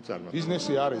ძალიან დიდ წარმატებას.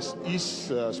 ბიზნესი არის ის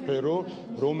სფერო,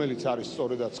 რომელიც არის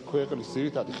სწორედაც ქვეყნის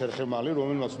ძირითადი ხერხემალი,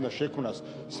 რომელმაც უნდა შექმნას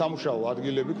სამუშაო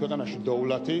ადგილები ქვეყანაში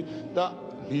დოვლათი და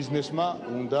ბიზნესმა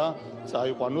უნდა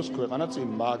წაიყვანოს ქვეყანა წინ,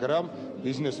 მაგრამ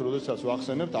ბიზნესს როდესაც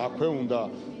ვახსენებთ, აქვე უნდა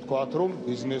ვთქვათ, რომ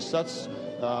ბიზნესსაც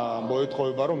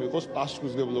მოეთხოვება, რომ იყოს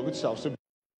პასუხისმგებლობით სავსე.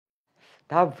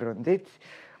 დაბრუნდით.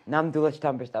 ნამდვილად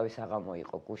შთამბეჭდავი საღამო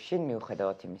იყო გუშინ,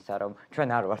 მიუხედავად იმისა, რომ ჩვენ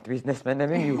არ ვართ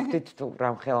ბიზნესმენები, მივხვდით თუ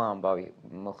რამხელა ამბავი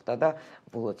მოხდა და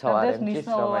ბულოცავ RMG-ს,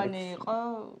 რომელიც იყო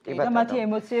და მათი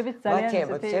ემოციებიც ძალიან მათი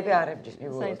ემოციები RMG-ს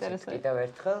მივულოცავთ კიდევ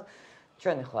ერთხელ.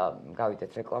 ჩვენ ახლა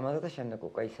გავიდეთ რეკლამაზე და შემდეგ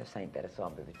უკვე ისევ საინტერესო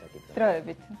ამბებით დაგიბრუნდით.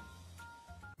 დროებით.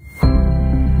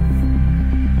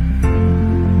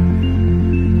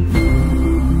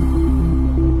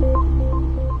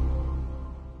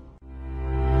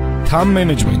 Time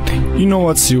Management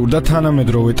ინოვაციურ და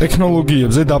თანამედროვე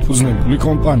ტექნოლოგიებზე დაფუძნებული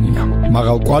კომპანია,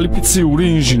 მაღალკვალიფიციური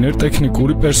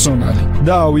ინჟინერ-ტექნიკური პერსონალი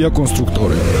და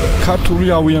ავიაკონსტრუქტორები,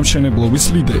 ქართული ავიამშენებლობის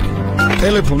ლიდერი.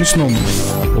 ტელეფონის ნომერი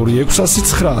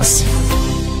 2600 900.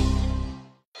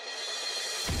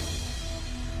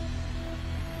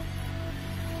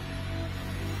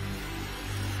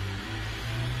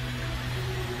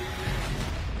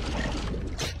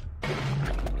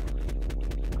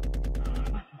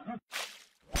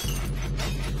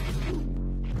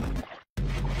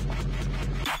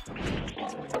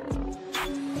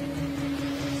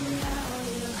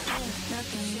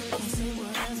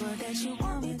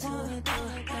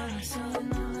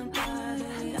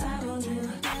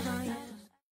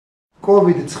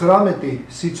 COVID-19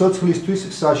 სიცოცხლისთვის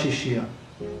საშიშია.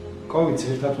 COVID-ს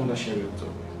ერთად უნდა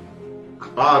შევებწოდოთ.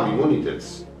 ყავ იმუნიტეტს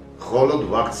მხოლოდ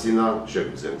ვაქცინა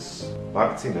შეგვიძლია.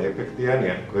 ვაქცინა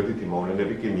ეფექტიანია, კვედითი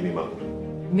მოვლენები კი მინიმალური.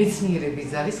 მეცნიერების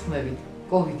ძალისხმევით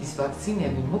COVID-ის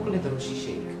ვაქცინები მოკლე დროში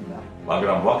შეიქმნა.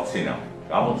 მაგრამ ვაქცინამ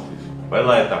გამოცდის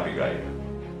ყველა ეტაპი გაიგო.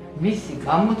 მისი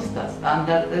გამოცდა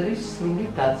სტანდარტების სრული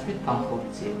დაცვით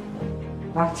განხორციელდა.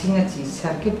 ვაქცინაციის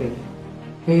სარგებელი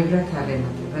ბევრად არ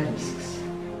ემატება რისკს.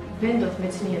 ვენდოთ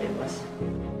მეცნიერებას.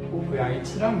 უკვე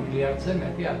აიცრა მილიარდზე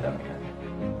მეტი ადამიანი.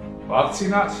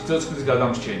 ვაქცინა სიცოცხლის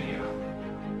გადამრჩენია.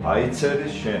 აიცელი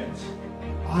შენც.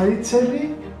 აიცელი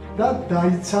და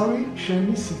დაიცავი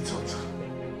შენი სიცოცხლე.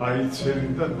 აიცელი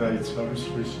და დაიცავი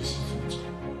სხვისი სიცოცხლე.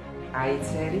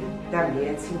 აიცერი და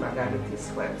მიეცი მაგალითი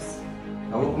სხვებს.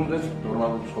 ამოქმედებს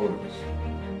ნორმალურ ცხოვრებას.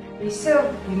 ისევ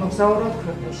იმოგზაუროთ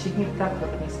ქვეყნის შიგნით და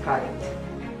ქვეყნის გარეთ.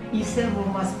 ისევ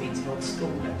უმასპინძლებს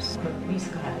სტუმრებს ქვეყნის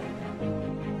გარეთ.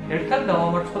 ერთად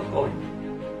დავამარცხოთ COVID.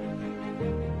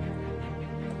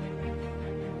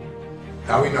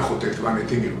 დავინახოთ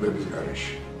ერთმანეთი ნიღბების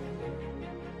გარეშე.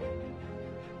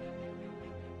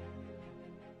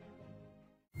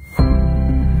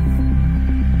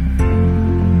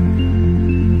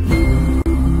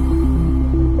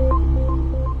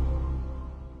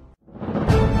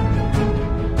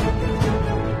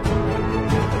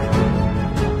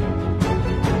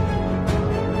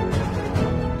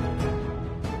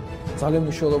 ძალიან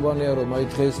მნიშვნელოვანია რომ აი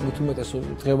დღეს მით უმეტეს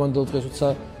დღევანდელ დღეს უცა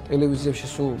ტელევიზიაში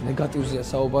სულ ნეგატივზეა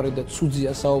საუბარი და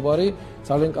ცუძია საუბარი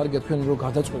ძალიან კარგია თქვენ რომ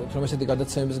გადაწყვეტოთ რომ ესეთი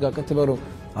გადაცემების გაკეთება რომ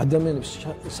ადამიანებს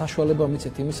საშუალება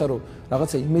მიცეთ იმისა რომ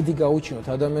რაღაცა იმედი გაუჩინოთ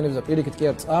ადამიანებს და პირიქით კი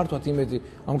არ წაართვათ იმედი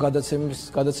ამ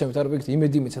გადაცემით არ ვიქით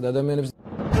იმედი მიცეთ ადამიანებს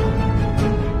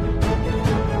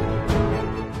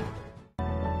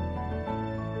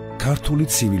ქართული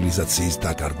ცივილიზაციის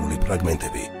დაკარგული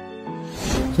ფრაგმენტები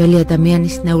ძველი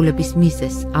ადამიანის ნეულების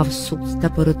მიზეზს, ავსულს და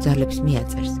ბოროტ ძალებს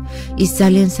მიაწერს. ის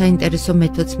ძალიან საინტერესო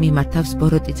მეთოდს მიმართავს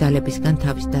ბოროტი ძალებისგან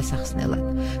თავის დასახსნელად.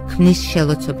 ქმნის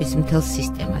შელოცობის მთელ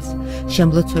სისტემას.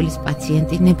 შემლოცველის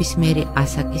პაციენტი ნებისმიერი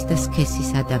ასაკის და სქესის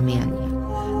ადამიანია.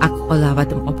 აქ ყველა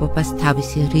ავადმყოფობას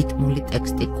თავისი რიტმული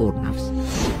ტექსტი კურნავს.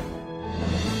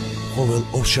 ყოველ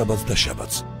ორშაბათს და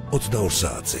შაბათს 22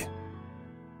 საათზე.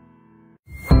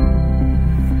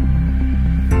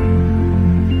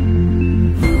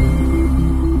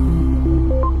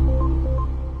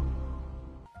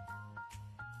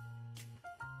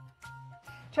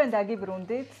 ჩვენ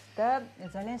დაგიბრუნდით და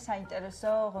ძალიან საინტერესო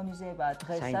ღონისძიებაა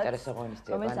დღესაც. საინტერესო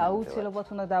ღონისძიება. რომელიც აუცილებლად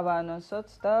უნდა დავაანონსოთ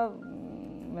და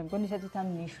მე მგონი ისეთი თან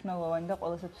მნიშვნელოვანი და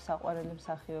ყველასათვის საყვარელი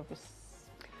მსახიობის.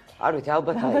 არ ვიცი,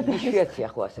 ალბათ იშვიათია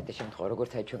ხო ასეთი შემთხვევა,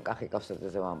 როგორც აი ჩვენ კახი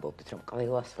კავსაძეზე ვამბობდით, რომ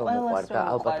ყველას რომ უყვარდა,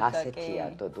 ალბათ ასეთია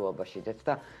დოდო აბაშიძეც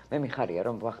და მე მიხარია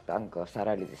რომ ვახტანგ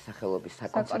სარალიძის სახელობის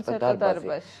საკონცერტო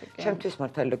დარბაზში. ჩემთვის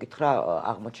მართალი გითხრა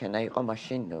აღმოჩენა იყო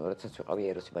მაშინ, როდესაც ვიყავი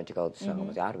ეროსი ბანჯი გაუდის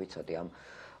საღამოზე, არ ვიცოდი ამ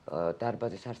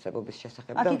დარბაზის არსებობის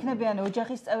შესახებ და აქ იქნებიან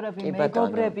ოჯახის წევრები,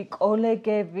 მეგობრები,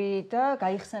 კოლეგები და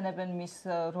გაიხსენებენ მის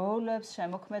როლებს,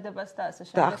 შემოქმედებას და ასე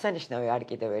შემდეგ. და აღსანიშნავი არის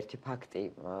კიდევ ერთი ფაქტი,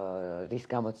 რის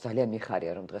გამოც ძალიან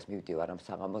მიხარია რომ დღეს მივდივარ ამ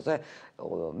საღამოზე,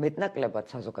 მეტნაკლებად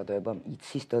საზოგადოებამ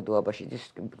იცის დოდო აბაშიძის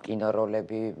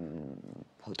კინოროლები,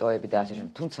 ფოტოები და ასე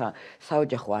შემდეგ. თუმცა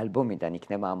საოჯახო ალბომიდან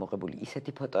იქნება ამოღებული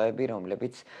ისეთი ფოტოები,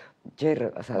 რომლებიც ჯერ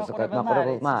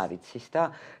საზოგადოებამ არ იცის და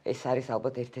ეს არის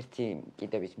ალბათ ერთ-ერთი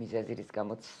კიდევ ის მიზეზი, რის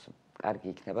გამოც კარგი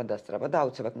იქნება დასწრება და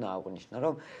აუცილებლად უნდა აღვნიშნო,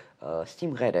 რომ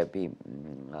სიმღერები,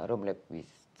 რომლებიც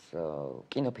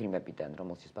კინოფილმებიდან,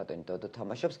 რომელშიც ბატონი დოდო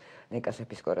თამაშობს, ნეკას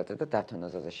ეპისკორაძე და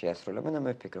დათონოზაზე შეასრულებენ და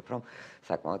მე ვფიქრობ, რომ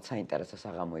საკმაოდ საინტერესო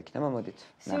საღამო იქნება. მოდით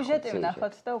სიუჟეტი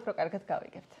ვნახოთ და უფრო კარგად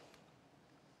გავიგებთ.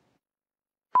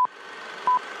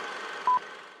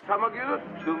 სამაგიეროდ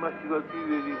შემასწავლებელი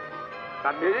პირველი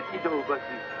კამერა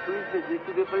კიდეობაში ჩვენს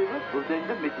ზეციდებას ბოდენ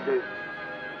და მეტი და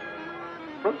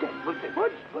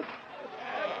ბოდენ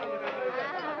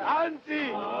ანტი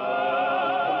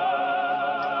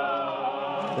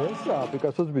ესა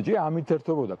პიკასოს ბიჭი ამით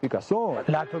ერთობოდა პიკასო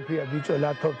ლათოფია ბიჭო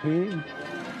ლათოფი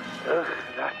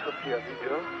ლათოფია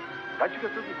ბიჭო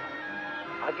გაჩქეთობი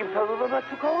აგიმთავრობა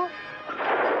თუკაო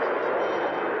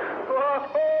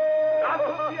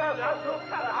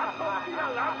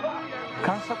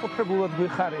განსაკუთრებულად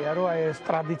გვიხარია, რომ აი ეს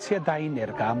ტრადიცია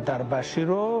დაინერგა ამ დარბაზში,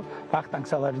 რომ ვახტანგ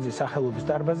სალარიძის სახელობის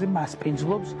დარბაზი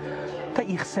მასპინძლობს და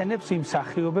იხსენებს იმ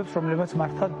მსახიობებს, რომლებიც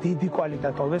მართლა დიდი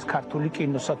კვალიტეტ ტოვეს ქართული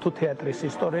კინოსა თუ თეატრის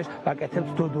ისტორიაში.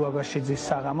 ვაკეთებთ დოდო აბაშიძის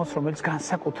საღამოს, რომელიც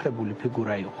განსაკუთრებული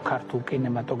ფიგურა იყო ქართულ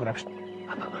კინემატოგრაფში.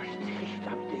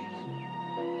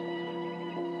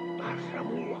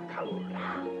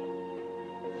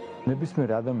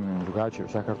 ნებისმიერ ადამიანს რო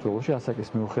გააჩერებს საქართველოში ასაკის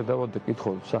მიუხედავად და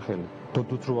კითხულობ სახელი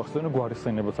დოდოც რო ახსენო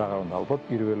გვარიხსენებაც აღარ უნდა ალბათ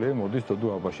პირველი მოდის დოდო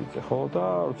აბაშიძე ხო და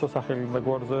როცა სახელი და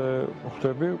გვარზე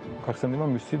ხვდები გახსენდება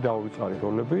მისი დაუვიწყარი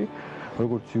როლები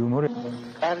როგორც იუმორი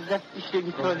კარგად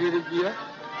შეგითვალიერებია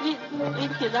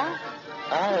იცი და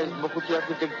მოხუცი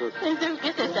არქიტექტორი ეს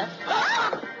უკეთესა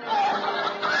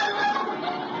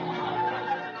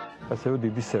ასევე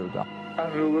დიდი სევდა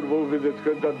როგორ მოვიდეთ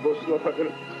თქვენ და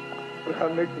მოსლაფაგრე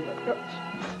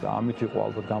და ამით იყო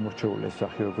ალბათ გამორჩეული ეს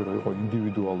სახიობი რომ იყო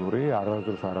ინდივიდუალური,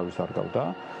 არასდროს არავის არ გავდა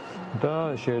და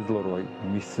შეეძლო რომ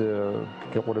მის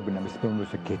გეყურებინა მის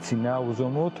ფილმებზე გეცინა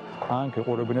უზომოდ, ან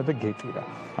გეყურებინა და გეტირა.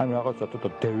 ანუ რაღაცა თუთა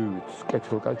დევივით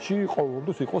კეთილკაცში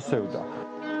ყოველთვის იყო სევდა.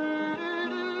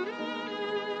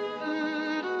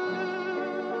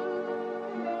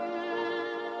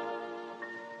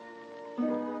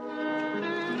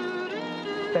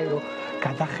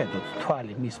 გადახედოთ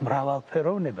თვალი მის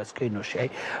მრავალფეროვნებას კინოში, აი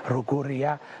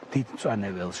როგორია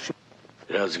დიდწვანეველში.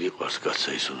 რაც გიყვარს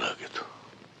კაცსა ის უნდა აკეთო.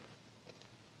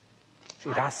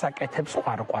 რას აკეთებს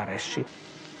ყვარყვარეში.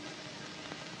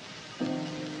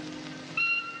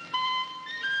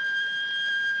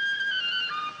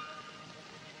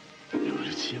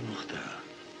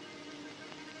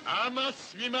 ამას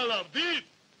ვიმალავდით?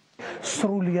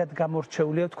 სრულიად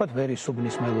გამორჩეულია ვთქვათ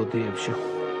ვერისუბნის მელოდიებში.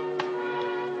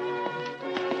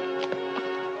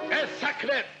 ეს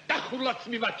საქმე დახურლად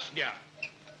მიმაჩნია.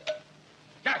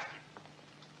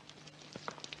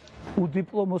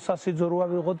 უდიპლომო სასიძორო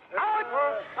ავიღოთ.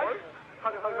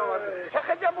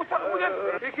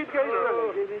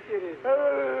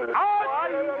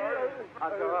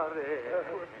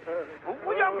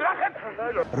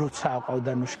 როცა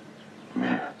აყავდა ნუ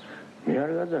მე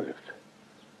არ გაძალებთ.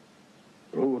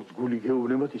 როგორც გული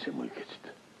გეუბნებათ ისე მოიქეცით.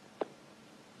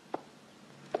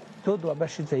 დოდო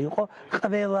აბაშიძე იყო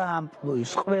ყველა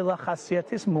ამპლუის, ყველა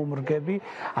ხასიათის მომრგები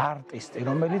არტისტი,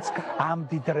 რომელიც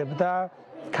ამდიდრებდა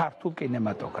ქართულ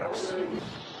კინემატოგრაფს.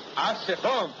 ასე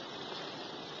ხომ?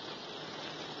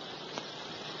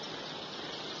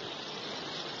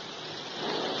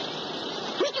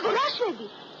 ვიტიკო რაშვები?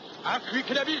 აქ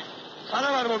ვიქნები,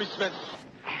 სანამ არ მომისმენ.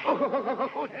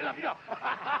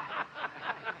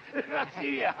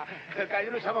 რაცია,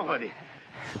 კაირო სამოხოდი.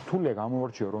 რთულია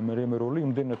გამოვარჩიო რომელიმე როლი,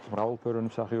 იმდენად მრავალფეროვანი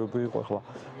მსახიობი იყო, ახლა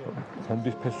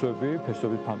მომდის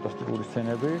ფესვები ფანტასტიკური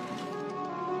სცენები.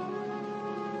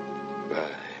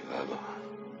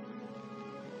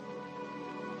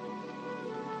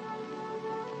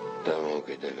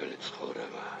 დამოუკიდებელი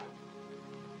ცხოვრება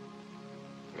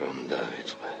რომ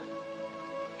დავიწყე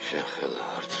შენ ხელა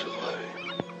არც ვიყავი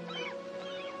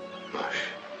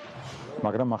მაშინ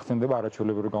მაგრამ ახსენდება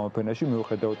არაჩვეულებრივ გამოფენაში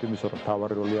მიუხედავად იმისა რომ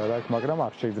თავარი როლი არ აქვს მაგრამ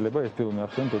არ შეიძლება ეს ფილმი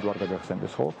ახსენ დოდო არ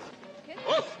გადახსენდეს ხო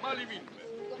ოსმალი ვინმე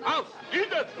ავს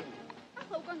იდეთ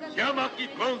ямаки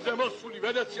გონზე მოსული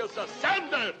ვენეციასა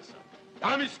სანდერს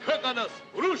ამის ქვეყანას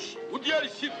რუში უდიარი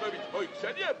სიტყვებით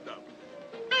მოიქცენიებდა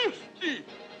ისტი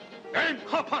Ein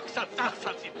Kopaksa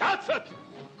tsatsi datsat.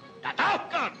 Da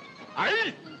davkan.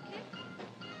 Ai.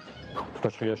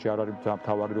 თუთაშხიაში არ არის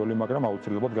თავარი როლი, მაგრამ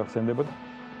აუცილებლად გახსენდება.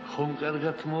 ხომ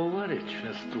კარგად მოვარეთ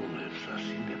ჩვენს სტუმრებს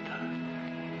ასინებთან.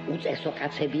 უწესო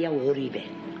კაცებია ორივე.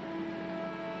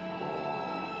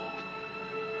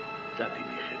 დათი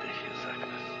მიხედე შენ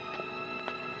საქმეს.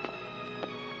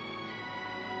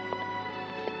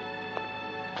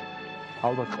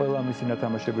 ალბათ ყველა მისი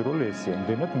ნათამაშები როლი ესეა,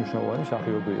 იმდენად მნიშვნელოვანი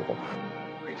მსახიობი იყო.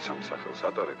 ვინც ამ სახელს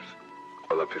ატარებს,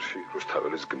 ყველაფერში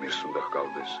რუსთაველის გმირს უნდა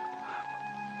ჰგავდეს.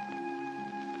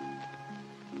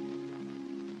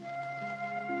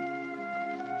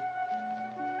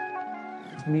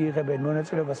 მიიღებენ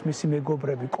მონაწილეობას მისი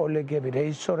მეგობრები, კოლეგები,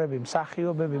 რეჟისორები,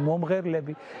 მსახიობები,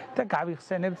 მომღერლები და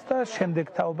გავიხსენებთ და შემდეგ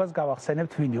თაობას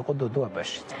გავახსენებთ ვინ იყო დოდო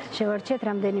აბაშიძე. შევარჩიეთ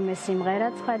რამდენიმე სიმღერა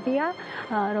ცხადია,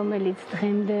 რომელიც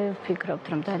დღემდე ვფიქრობთ,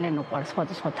 რომ ძალიან უყვარს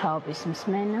სხვადასხვა თაობის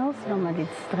მსმენელს,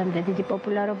 რომელიც დღემდე დიდი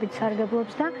პოპულარობით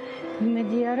სარგებლობს და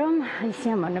იმედია, რომ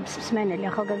ისიამოვნებს მსმენელი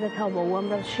ახალგაზრდა თაობა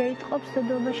უამრავს შეიტყობს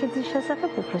დოდო აბაშიძის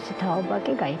შესახებ, უფროსი თაობა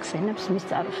კი გაიხსენებს მის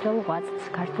წარუშლელ ღვაწლს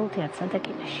ქართულ თეატრსა და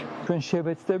კინოში. ჩვენ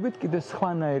შევეცდებით კიდე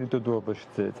სხვანაირი დოდო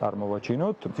აბაშიძე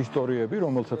წარმოვაჩინოთ, ისტორიები,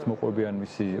 რომელსაც მოყვებიან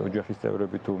მისი ოჯახის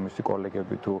წევრები თუ მისი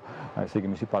კოლეგები თუ ესე იგი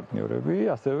მისი პარტნიორები,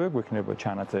 ასევე გვექნება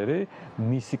ჩანაწერი,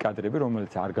 მისი კადრები,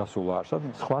 რომელიც არ გასულა არსად,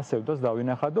 სხვა სევდას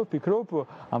დავინახავ და ვფიქრობ,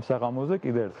 ამ საღამოზე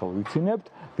კიდე ერთხელ ვიცინებთ,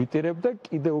 ვიტირებ და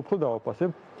კიდე უფრო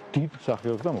დავაფასებ დიდ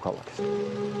მსახიობს და მოქალაქეს.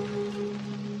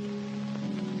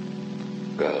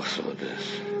 გახსოვდეს.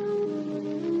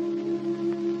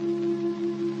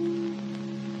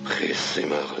 ხის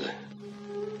სიმაღლე.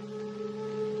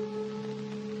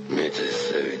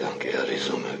 მეცესებიდან კი არ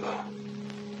იზომება.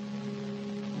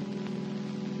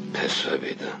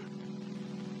 ფესვებიდან.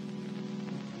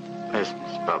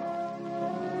 ესმის ბაბა.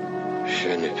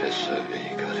 შენი ფესვები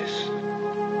იქ არის.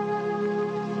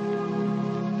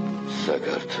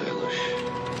 საქართველოში.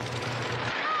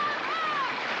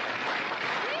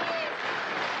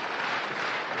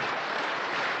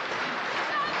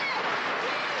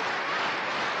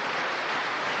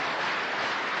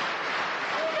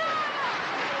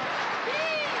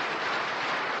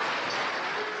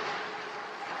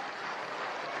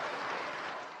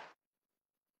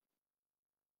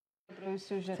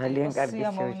 ძალიან კარგი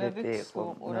სიუჟეტი იყო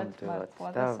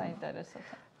და საინტერესოა.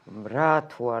 რა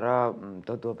თუ არა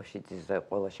დოდო აბაშიძეზე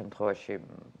ყველა შემთხვევაში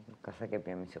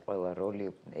გასაგებია მისი ყველა როლი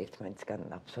ერთმანეთისგან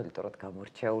აბსოლუტურად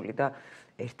გამორჩეული და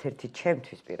ერთ-ერთი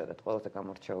ჩემთვის პირადად ყველაზე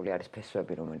გამორჩეული არის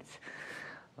ფესვები, რომელიც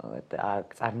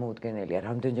წარმოუდგენელია,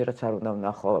 რამდენჯერაც არ უნდა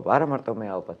ვნახო, არა მარტო მე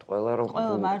ალბათ, ყველა რომ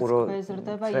უყურო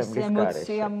ეზრდება ის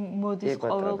ემოცია მოდის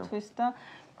ყოველთვის და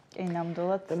კი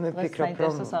ნამდვილად დღეს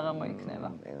საინტერესო საღამო იქნება.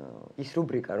 ის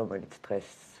რუბრიკა, რომელიც დღეს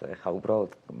ხა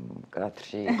უბრალოდ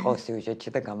კადრში იყო სიუჟეტში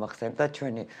და გამახსენდა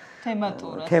ჩვენი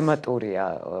თემატურია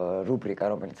რუბრიკა,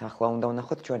 რომელიც ახლა უნდა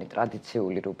ვნახოთ, ჩვენი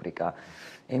ტრადიციული რუბრიკა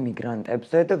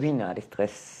ემიგრანტებზე და ვინ არის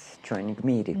დღეს ჩვენი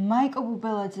გმირი. მაიკო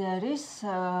ბუბელაძე არის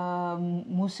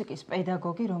მუსიკის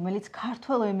პედაგოგი, რომელიც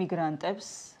ქართველ ემიგრანტებს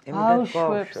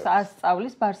ბავშვებს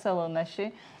ასწავლის ბარსელონაში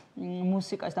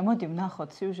მუსიკას და მოდი ვნახოთ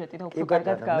სიუჟეტი და უფრო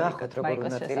კარგად გავიგოთ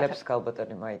მაიკოს შესახებ.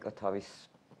 ქალბატონი მაიკო თავის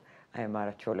აი ამ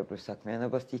არაჩვეულებრივ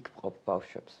საქმიანობას იქ ყოფ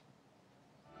ბავშვებს.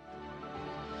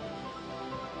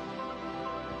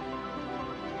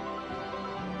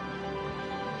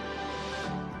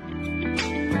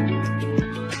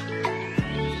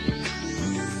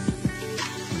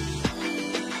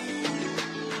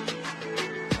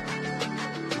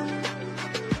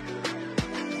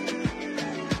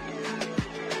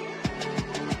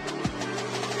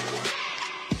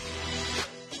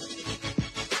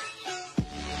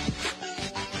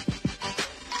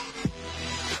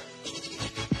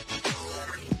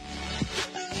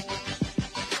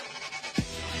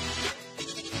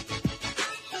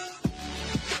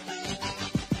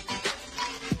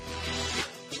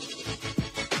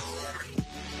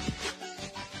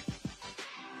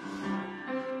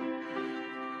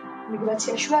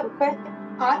 მიგრაციაში ვარ უკვე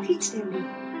 10 წელი.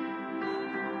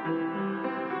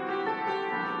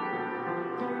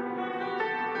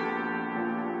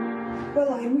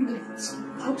 ყველა ემიგრანტს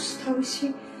აქვს თავისი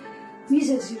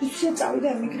მიზეზი, რითაც წავიდა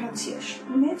ემიგრაციაში.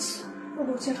 მეც,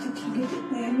 როგორც ერთ-ერთი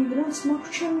გიგიტნე ემიგრანტს, მაქვს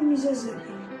ჩემი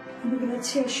მიზეზები.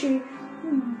 ემიგრაციაში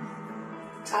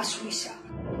წასვლისა.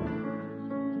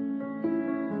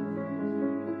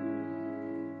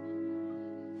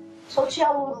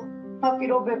 სოციალურ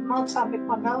პირობებმა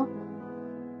წამეყანა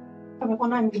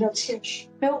ემიგრაციაში.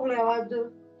 მეუღლევად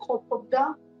ყოფობდა,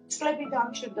 წლები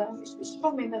დამჭირდა იმისთვის,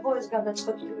 რომ მიმეღო ეს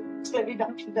გადაწყვეტილება. წლები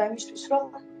დამჭირდა იმისთვის, რომ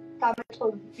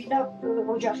დამეთოვებინა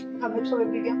ოჯახი,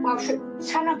 დამეთოვებინა ბავშვები.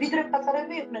 სანამ ვიდრე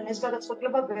პატარები იყვნენ, ეს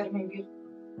გადაწყვეტილება ვერ მივიღო.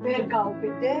 ვერ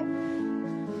გავბედე.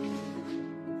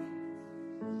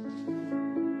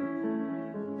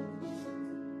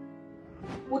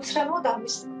 უცრემოდ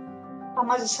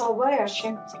ამაზე საუბარი არ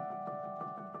შემიძლია.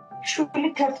 შვილი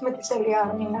 11 წელი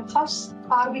არ მინახავს,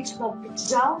 არ ვიცნობ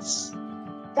გზავს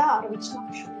და არ ვიცნობ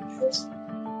შვილს.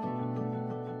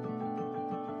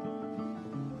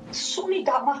 სული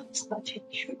დამახსდა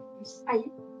ჩემი შვილის. აი,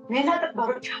 მენატრბა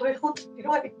რომ ჩავეხუტი,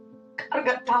 რომ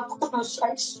კარგად დაყვნოს,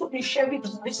 აი სული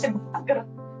შევიძნო ისე, მაგრამ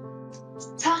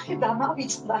სახე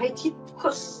დამავიწყდა, აი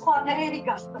თითქოს სხვანაირი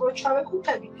გახდა, რომ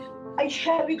ჩავეხუტები. აი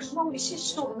შევიგზნო მისი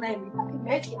სურნელი. აი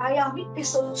მეტი, აი ამით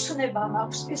ეს ოცნება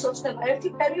მაქვს, ეს ოცნება ერთი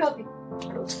პერიოდი,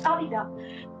 რომ წავიდა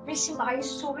მისი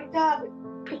მაისური და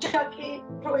პიჯაკი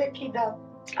პროექტი და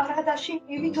კარადაში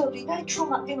მივიდოდი და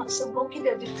ჩუმად იმას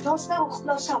მოკიდებდი ხნავს და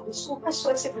უხნავს ამის უხას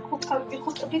ვეცები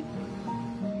ხუტავდი.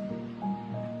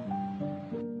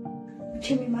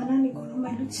 ჩემი მანანიკო,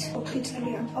 რომელიც 4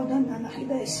 წელი ამყავდა ნანახი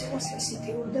და ეს იყო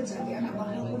სენსიტიური და ძალიან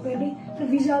ამაღელვებელი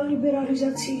ვიზა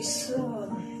ლიბერალიზაციის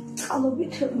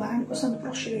წყალობით მანიკოსთან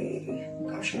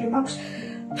კავშირი მაქვს,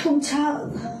 თუმცა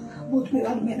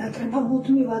მუდმივად მენატრება,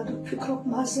 მუდმივად ვფიქრობ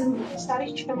მასზე. ეს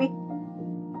არის ჩემი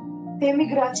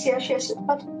ემიგრაციაში, ესე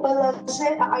ვთქვათ, ყველაზე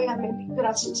აი ამ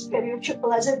ემიგრაციის პერიოდში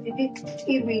ყველაზე დიდი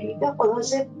ტირვილი და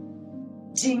ყველაზე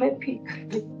ძიმე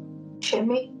ფიქრი.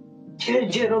 ჩემი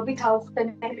ჯერჯერობით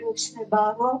აუხსნელი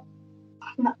ოცნებაა, რომ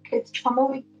ანაკეთ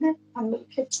ჩამოვიდნენ,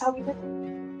 ანაკეთ წავიდნენ.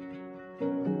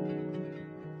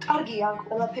 კარგია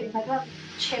ყველაფერი, მაგრამ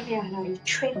ჩემი არ არის,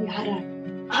 ჩვენი არ არის.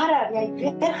 არ არის, აი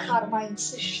ვერ ხარ მაინც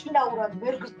შინაურად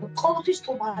ვერ გზნობ, ყოველთვის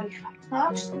სტუმარი ხარ.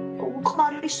 აქვს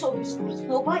უკმარისობის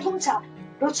გზნობა, თუმცა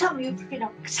როცა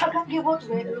მივფიქრებ, საგანგებოდ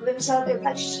ვერ ვემზადებ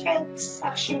და შენ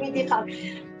სახში მიდიხარ.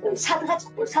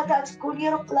 სადღაც გონია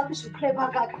რომ ყველაფრის უფლება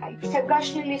გაკაიფებ,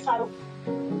 გაშლილი ხარ.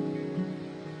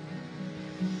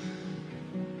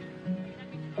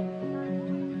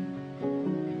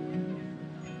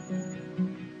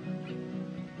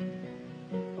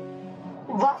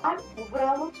 ვარ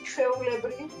უბრალოდ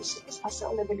ჩვეულებრივი მუსიკის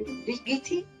მასწავლებელი,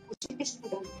 რიგითი მუსიკის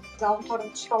პედაგოგი, დაამთავრა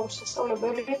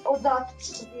სასწავლებელი 30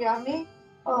 წლიანი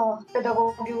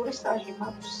პედაგოგიური სტაჟი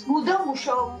მაქვს. მუდამ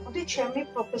მუშაობდი ჩემი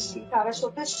პროფესიით,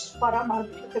 არასოდეს სხვა რამ არ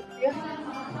მივხვდია.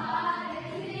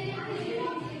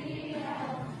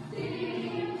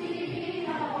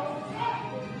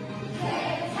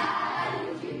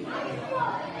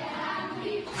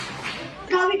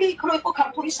 შემდეგი იქ რო იყო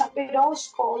ქართული საკვირაო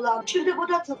სკოლა,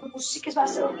 ჭირდებოდათ მუსიკის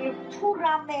მასწავლებელი, თუ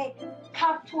რამე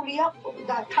ქართულია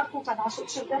და ქართულთან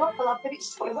ასოცირდება, ყველაფერი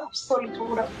სწორება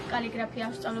აბსოლუტურად. კალიგრაფია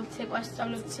ვსწავლობთ, ცეკვას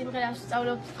ვსწავლობთ, სიმღერას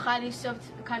ვსწავლობთ, ვხარისობთ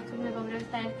ქართულ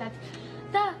მეგობრებთან ერთად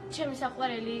და ჩემი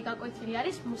საყვარელი გაკვეთილი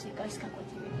არის მუსიკის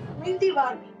გაკვეთილი.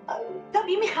 მივდივარ და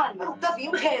მიმიხარია, უნდა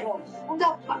ვიმღერო, უნდა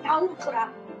დაუყრა,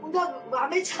 უნდა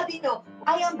ამეცადინო,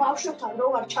 აი ამ ბავშვებთან რო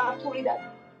ვარ ჩართული და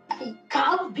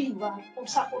გავდივარ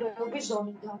მომსახურებების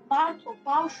ზონიდან. მარტო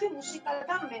ბავშვი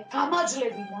მუსიკიდან მე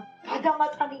გამაძლებინა,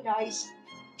 გადამატანინა ის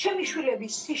ჩემი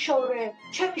შვილების სიშორე,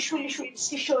 ჩემი შვილიშვილის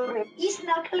სიშორე, ის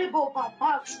ნაკლებობა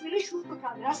მაქვს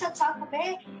შვილიშვილთან, რასაც აქ მე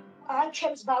ან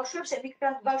ჩემს ბავშვებს,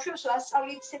 ემიგრანტ ბავშვებს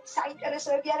ვასწავლი, ისეთი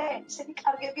საინტერესოები არიან, ისეთი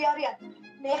კარგები არიან.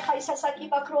 მე ხა ის ასაკი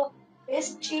მაქვს, რომ ეს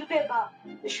ჭირდება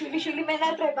შვილიშვილი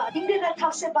მენატრება, იმდენად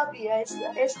თავსებადია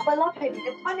ეს ყველაფერი,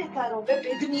 ერთმანეთთან რომ მე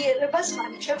ბედნიერებას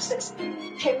მანიჭებს ეს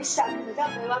ჩემი საქმე და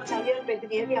მე ვარ ძალიან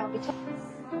ბედნიერი ამით.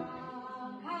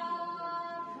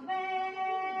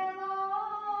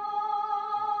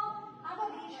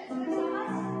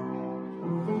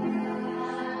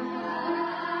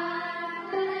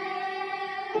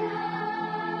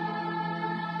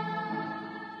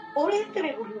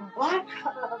 ორიენტირებული ვარ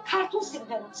ქართულ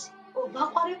სიმღერას.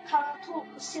 ვაყარებ ქართულ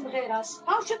სიმღერას.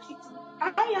 ბავშვები,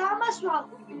 აი ამას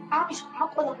ვაღვიდი. ამის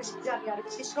ყველაფერს ძალიან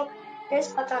არის ის, რომ ეს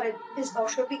პატარები, ეს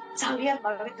ბავშვები ძალიან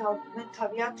მალე დაუბრუნდნენ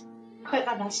თავიანთ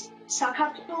ქვეყანას.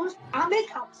 საქართველოს ამ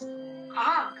ეტაპს,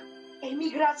 აქ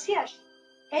ემიგრაციაში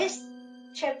ეს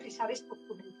ჩემთვის არის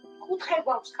პრობლემა. კუთხე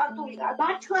გვაქვს ქართული,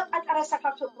 მართლა პატარა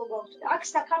საქართველო გვაქვს. აქ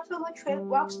საქართველო ჩვენ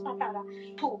გვაქვს პატარა.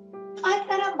 თუ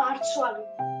პატარა მარცვალი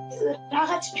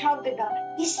რაღაც ჩავდება,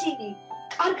 ისინი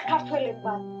კარგ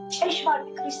ქართველებად, ჭეშმარიტ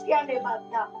ქრისტიანებად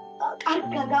და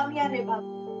კარგ ადამიანებად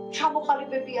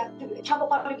ჩამოყალიბდებიან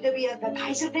და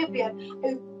გაიზრდებიან.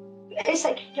 ეს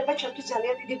იქნება ჩემთვის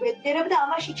ძალიან დიდი ბედნიერება და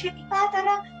ამაში ჩემი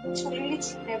პატარა წვლილიც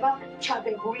იქნება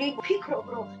ჩადებული. ვფიქრობ,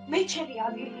 რომ მე ჩემი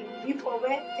ადგილი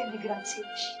ვიპოვე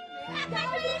ემიგრაციაში.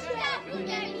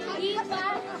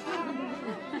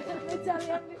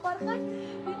 ძალიან მიყვარხარ,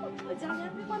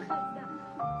 ძალიან მიყვარხარ და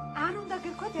არ უნდა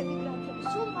გირქვათ ემიგრანტები,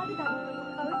 სულ მალე დავუყევით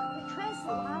ჩვენ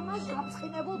სულ ამას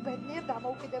გაწყინებულ ბედნიერ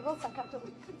დამოუკიდებელ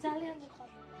საქართველოს. ძალიან მიყვარხარ.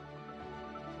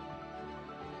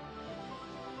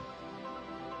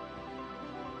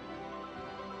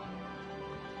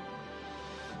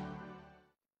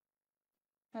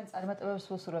 ჩვენ წარმატებებს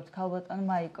ვუსურვებთ ქალბატონ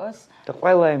მაიკოს და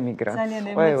ყველა ემიგრანტს. ძალიან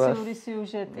ემოციური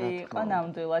სიუჟეტი იყო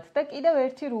ნამდვილად და კიდევ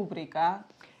ერთი რუბრიკა.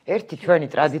 ერთი ჩვენი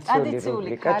ტრადიციული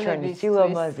რუბრიკა, ჩვენი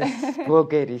სილამაზის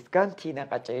ბლოგერისგან, თინა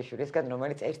ყაჭეიშვილისგან,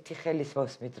 რომელიც ერთი ხელის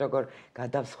მოსმით, როგორ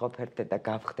გადავსყოფერდეთ და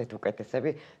გავხდეთ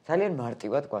უკეთესები, ძალიან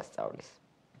მარტივად გვასწავლის.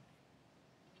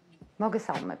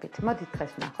 მოგესალმებით. მოდით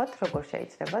დღეს ვნახოთ, როგორ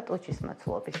შეიძლება ტუჩის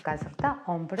მოცულობის გაზრდა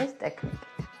ომბრეს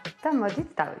ტექნიკით. და მოდით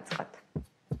დავიწყოთ.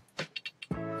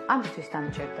 ამისთვის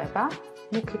დამჭირდება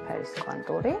მუქი ფერის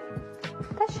კონტური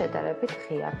და შედარებით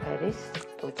ღია ფერის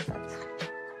ტუჩსაცხი.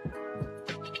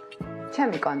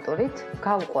 ჩემი კონტურით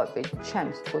გავყვებით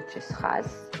ჩემს ტუჩის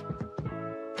ხაზს.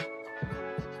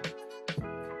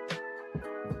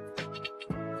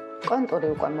 კონტური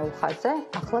უკვე მოვხაზე,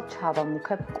 ახლა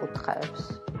ჩავამუქებ კუთხეებს.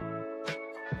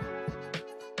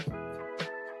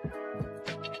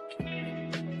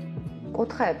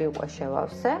 კუთხეები უკვე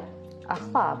შევავსე.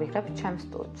 ახლა ავიღებ ჩემს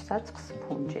ტუჩსაცხს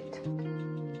ფუნჯით.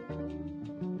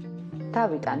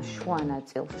 დავიტან შუა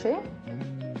ნაწილში.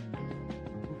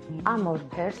 ამ ორ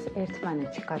ფერს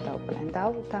ერთმანეთში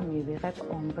გადავბლენდავ და მივიღებ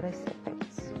ომბრეს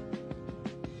ეფექტს.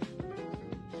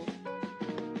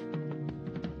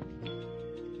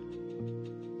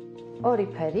 ორი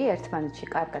ფერი ერთმანეთში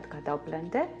კარგად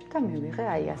გადავბლენდე და მივიღე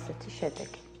აი ასეთი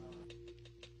შედეგი.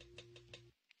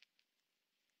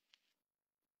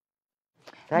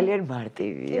 ძალიან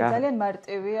მარტივია. ძალიან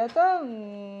მარტივია და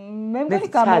მე მგონი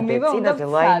გამომივა უნდა წინაზე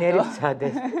ლაინერი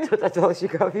ვცადეს. ცოტა ძალში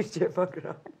გავირჩე,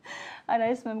 მაგრამ არა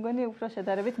ეს მე მგონი უფრო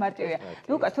შედარებით მარტივია.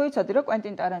 ლუკა, თუ იცოდი რომ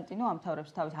კვენტინ ტარანტინო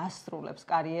ამთავრებს თავის ასრულებს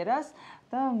კარიერას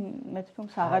და მე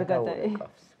თვითონს აღარ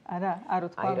გადაიყავს. არა, არ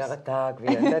უთქვამს. აი რაღაც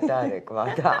დააგვიანდა და დარეკვა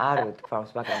და არ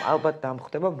უთქვამს, მაგრამ ალბათ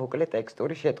დამხვდება მოკლე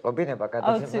ტექსტური შეტყობინება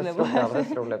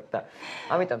გადასრულებ და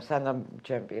ამიტომ სანამ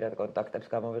ჩემ პირად კონტაქტებს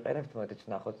გამოვიყენებთ, მოდით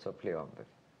ვნახოთ სოფლიო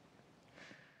ამბები.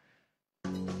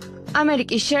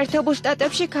 ამერიკის შეერთებულ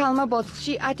შტატებში ქალმა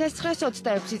ბოთლში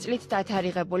 1926 წლით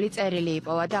დათარიღებული წერილი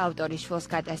იპოვა და ავტორის შვილს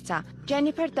გადასცა.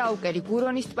 ჯენიფერ დაუკერი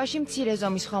გურონის ტბაში მცირე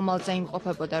ზომის ხომალდზე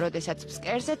იმყოფებოდა, როდესაც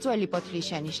ფსკერზე ძველი ბოთლი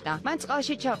შენიშნა. მან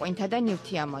წყალში ჩაყვინთა და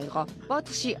ნივთი ამოიღო.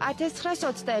 ბოთლში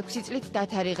 1926 წლით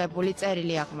დათარიღებული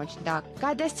წერილი აღმოჩნდა.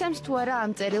 გადასცემს თუ არა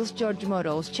ამ წერილს ჯორჯ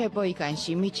მოროუს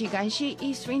ჩებოიგანში, მიჩიგანში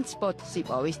ის, ვინც ბოთლს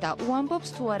იპოვის და უამბობს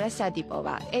თუ არა სად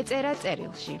იპოვა. ეწერა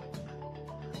წერილში.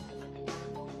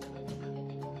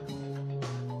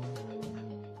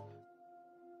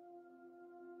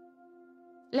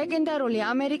 ლეგენდარული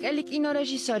ამერიკელი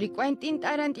კინორეჟისორი კვენტინ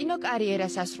ტარანტინო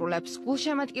კარიერას ასრულებს.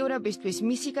 გულშემატკივრებისთვის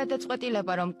მისი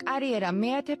გადაწყვეტილება, რომ კარიერა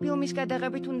მეათე ფილმის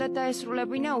გადაღებით უნდა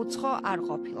დაესრულებინა, უცხო არ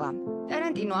ყოფილა.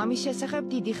 ტარანტინო ამის შესახებ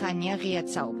დიდი ხანია ღიად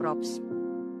საუბრობს.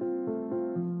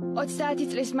 30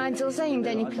 წლის მანძილზე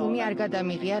იმდენი ფილმი არ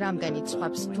გადამიღია რამდენიც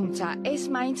სხვებს, თუმცა ეს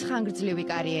მაინც ხანგრძლივი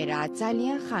კარიერაა,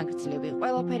 ძალიან ხანგრძლივი.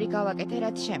 ყველაფერი გავაკეთე,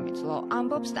 რაც შემეძლო,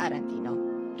 ამბობს ტარანტინო.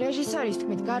 რეჟისორის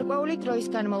თქმით, გარკვეული დროის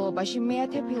განმავლობაში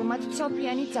მეათე ფილმად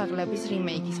ცოფიანი ძაღლების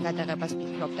რიმეიკის გადაღებას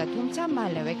ფიქრობდა, თუმცა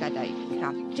მალევე გადაიფიქრა.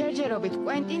 ჯერჯერობით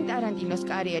კვენტინ ტარანტინოს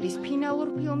კარიერის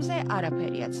ფინალურ ფილმზე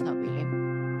არაფერია ცნობილი.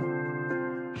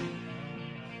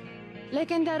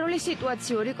 ლეგენდარული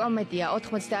სიტუაციური კომედია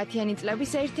 90-იანი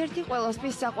წლების ერთ-ერთი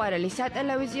ყველასთვის საყვარელი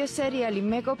სატელევიზიო სერიალი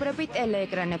მეგობრები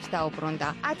ტელეეკრანებს დაუბრუნდა.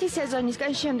 10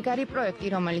 სეზონისგან შემდგარი პროექტი,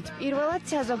 რომელიც პირველად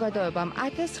საზოგადოებამ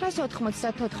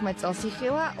 1994 წელს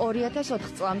იხილა,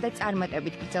 2004 წლამდე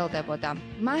წარმატებით გრძელდებოდა.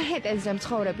 მანჰეტენზე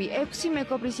მცხოვრები 6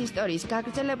 მეგობრის ისტორიის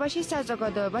გაგრძელებაში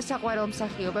საზოგადოება საყვარელ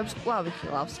მსახიობებს კვლავ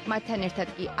იხილავს. მათთან ერთად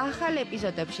კი ახალ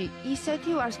ეპიზოდებში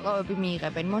ისეთი ვარსკვლავები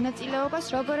მიიღებენ მონაწილეობას,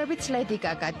 როგორებიც ლედი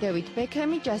გაგა, დევიდ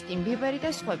ბექემი, ჯასტინ ბიბერი და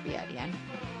სხვები არიან.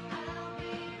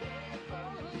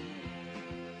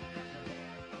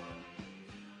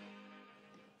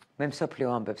 მე მსოფლიო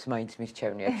ამბებს მაინც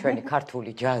მისჩევნია ჩვენი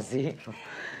ქართული ჯაზი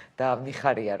და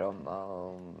მიხარია რომ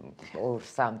 2,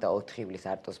 3 და 4 ივლისს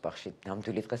არტოს ბაღში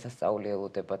ნამდვილი დღესასწაული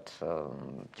ელოდებათ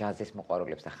ჯაზის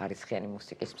მოყვარულებს და ხარისხიანი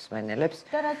მუსიკის მსმენელებს.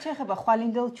 და რაც შეეხება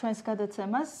ხვალინდელ ჩვენს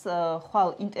გადაცემას, ხვალ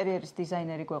ინტერიერის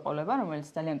დიზაინერი გვეყოლება, რომელიც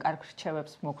ძალიან კარგ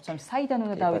რჩევებს მოგცემს. საიდან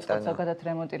უნდა დავიწყოთ ზოგადად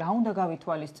რემონტი, რა უნდა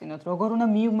გავითვალისწინოთ, როგორ უნდა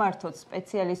მივმართოთ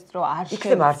სპეციალისტს, რომ არ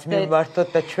შევწდეთ. იქ მივმართოთ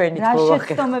და ჩვენი რა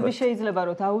შეცდომები შეიძლება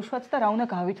რომ დაუშვათ და რა უნდა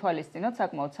გავითვალისწინოთ,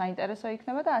 საკმაოდ საინტერესო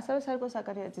იქნება და ასევე სერგო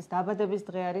საკარიაძის დაბადების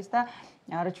დღე არის და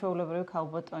არაჩვეულებრივი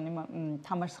ქალბატონი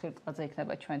თამარ სხირტყაძე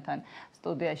იქნება ჩვენთან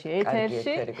სტუდიაში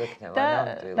ეთერში და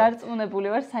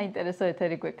დარწმუნებული ვარ საინტერესო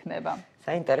ეთერი გვექნება.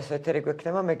 საინტერესო ეთერი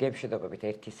გვექნება, მე გემშვიდობებით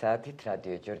 1 საათით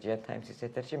რადიო ჯორჯიან თაიმსის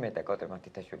ეთერში, მე და კოტე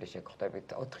მათითაშვილი შეგხვდებით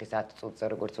 4-10 წუთზე,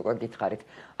 როგორც უკვე გითხარით,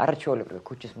 არაჩვეულებრივი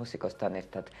ქუჩის მუსიკოსთან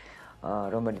ერთად,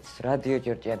 რომელიც რადიო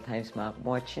ჯორჯიან თაიმსმა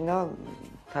აღმოაჩინა,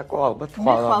 თაკო ალბათ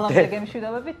ხვალამდე. მე ხვალამდე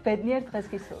გემშვიდობებით, ბედნიერ დღეს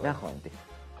გისურვებთ. ნახვამდის.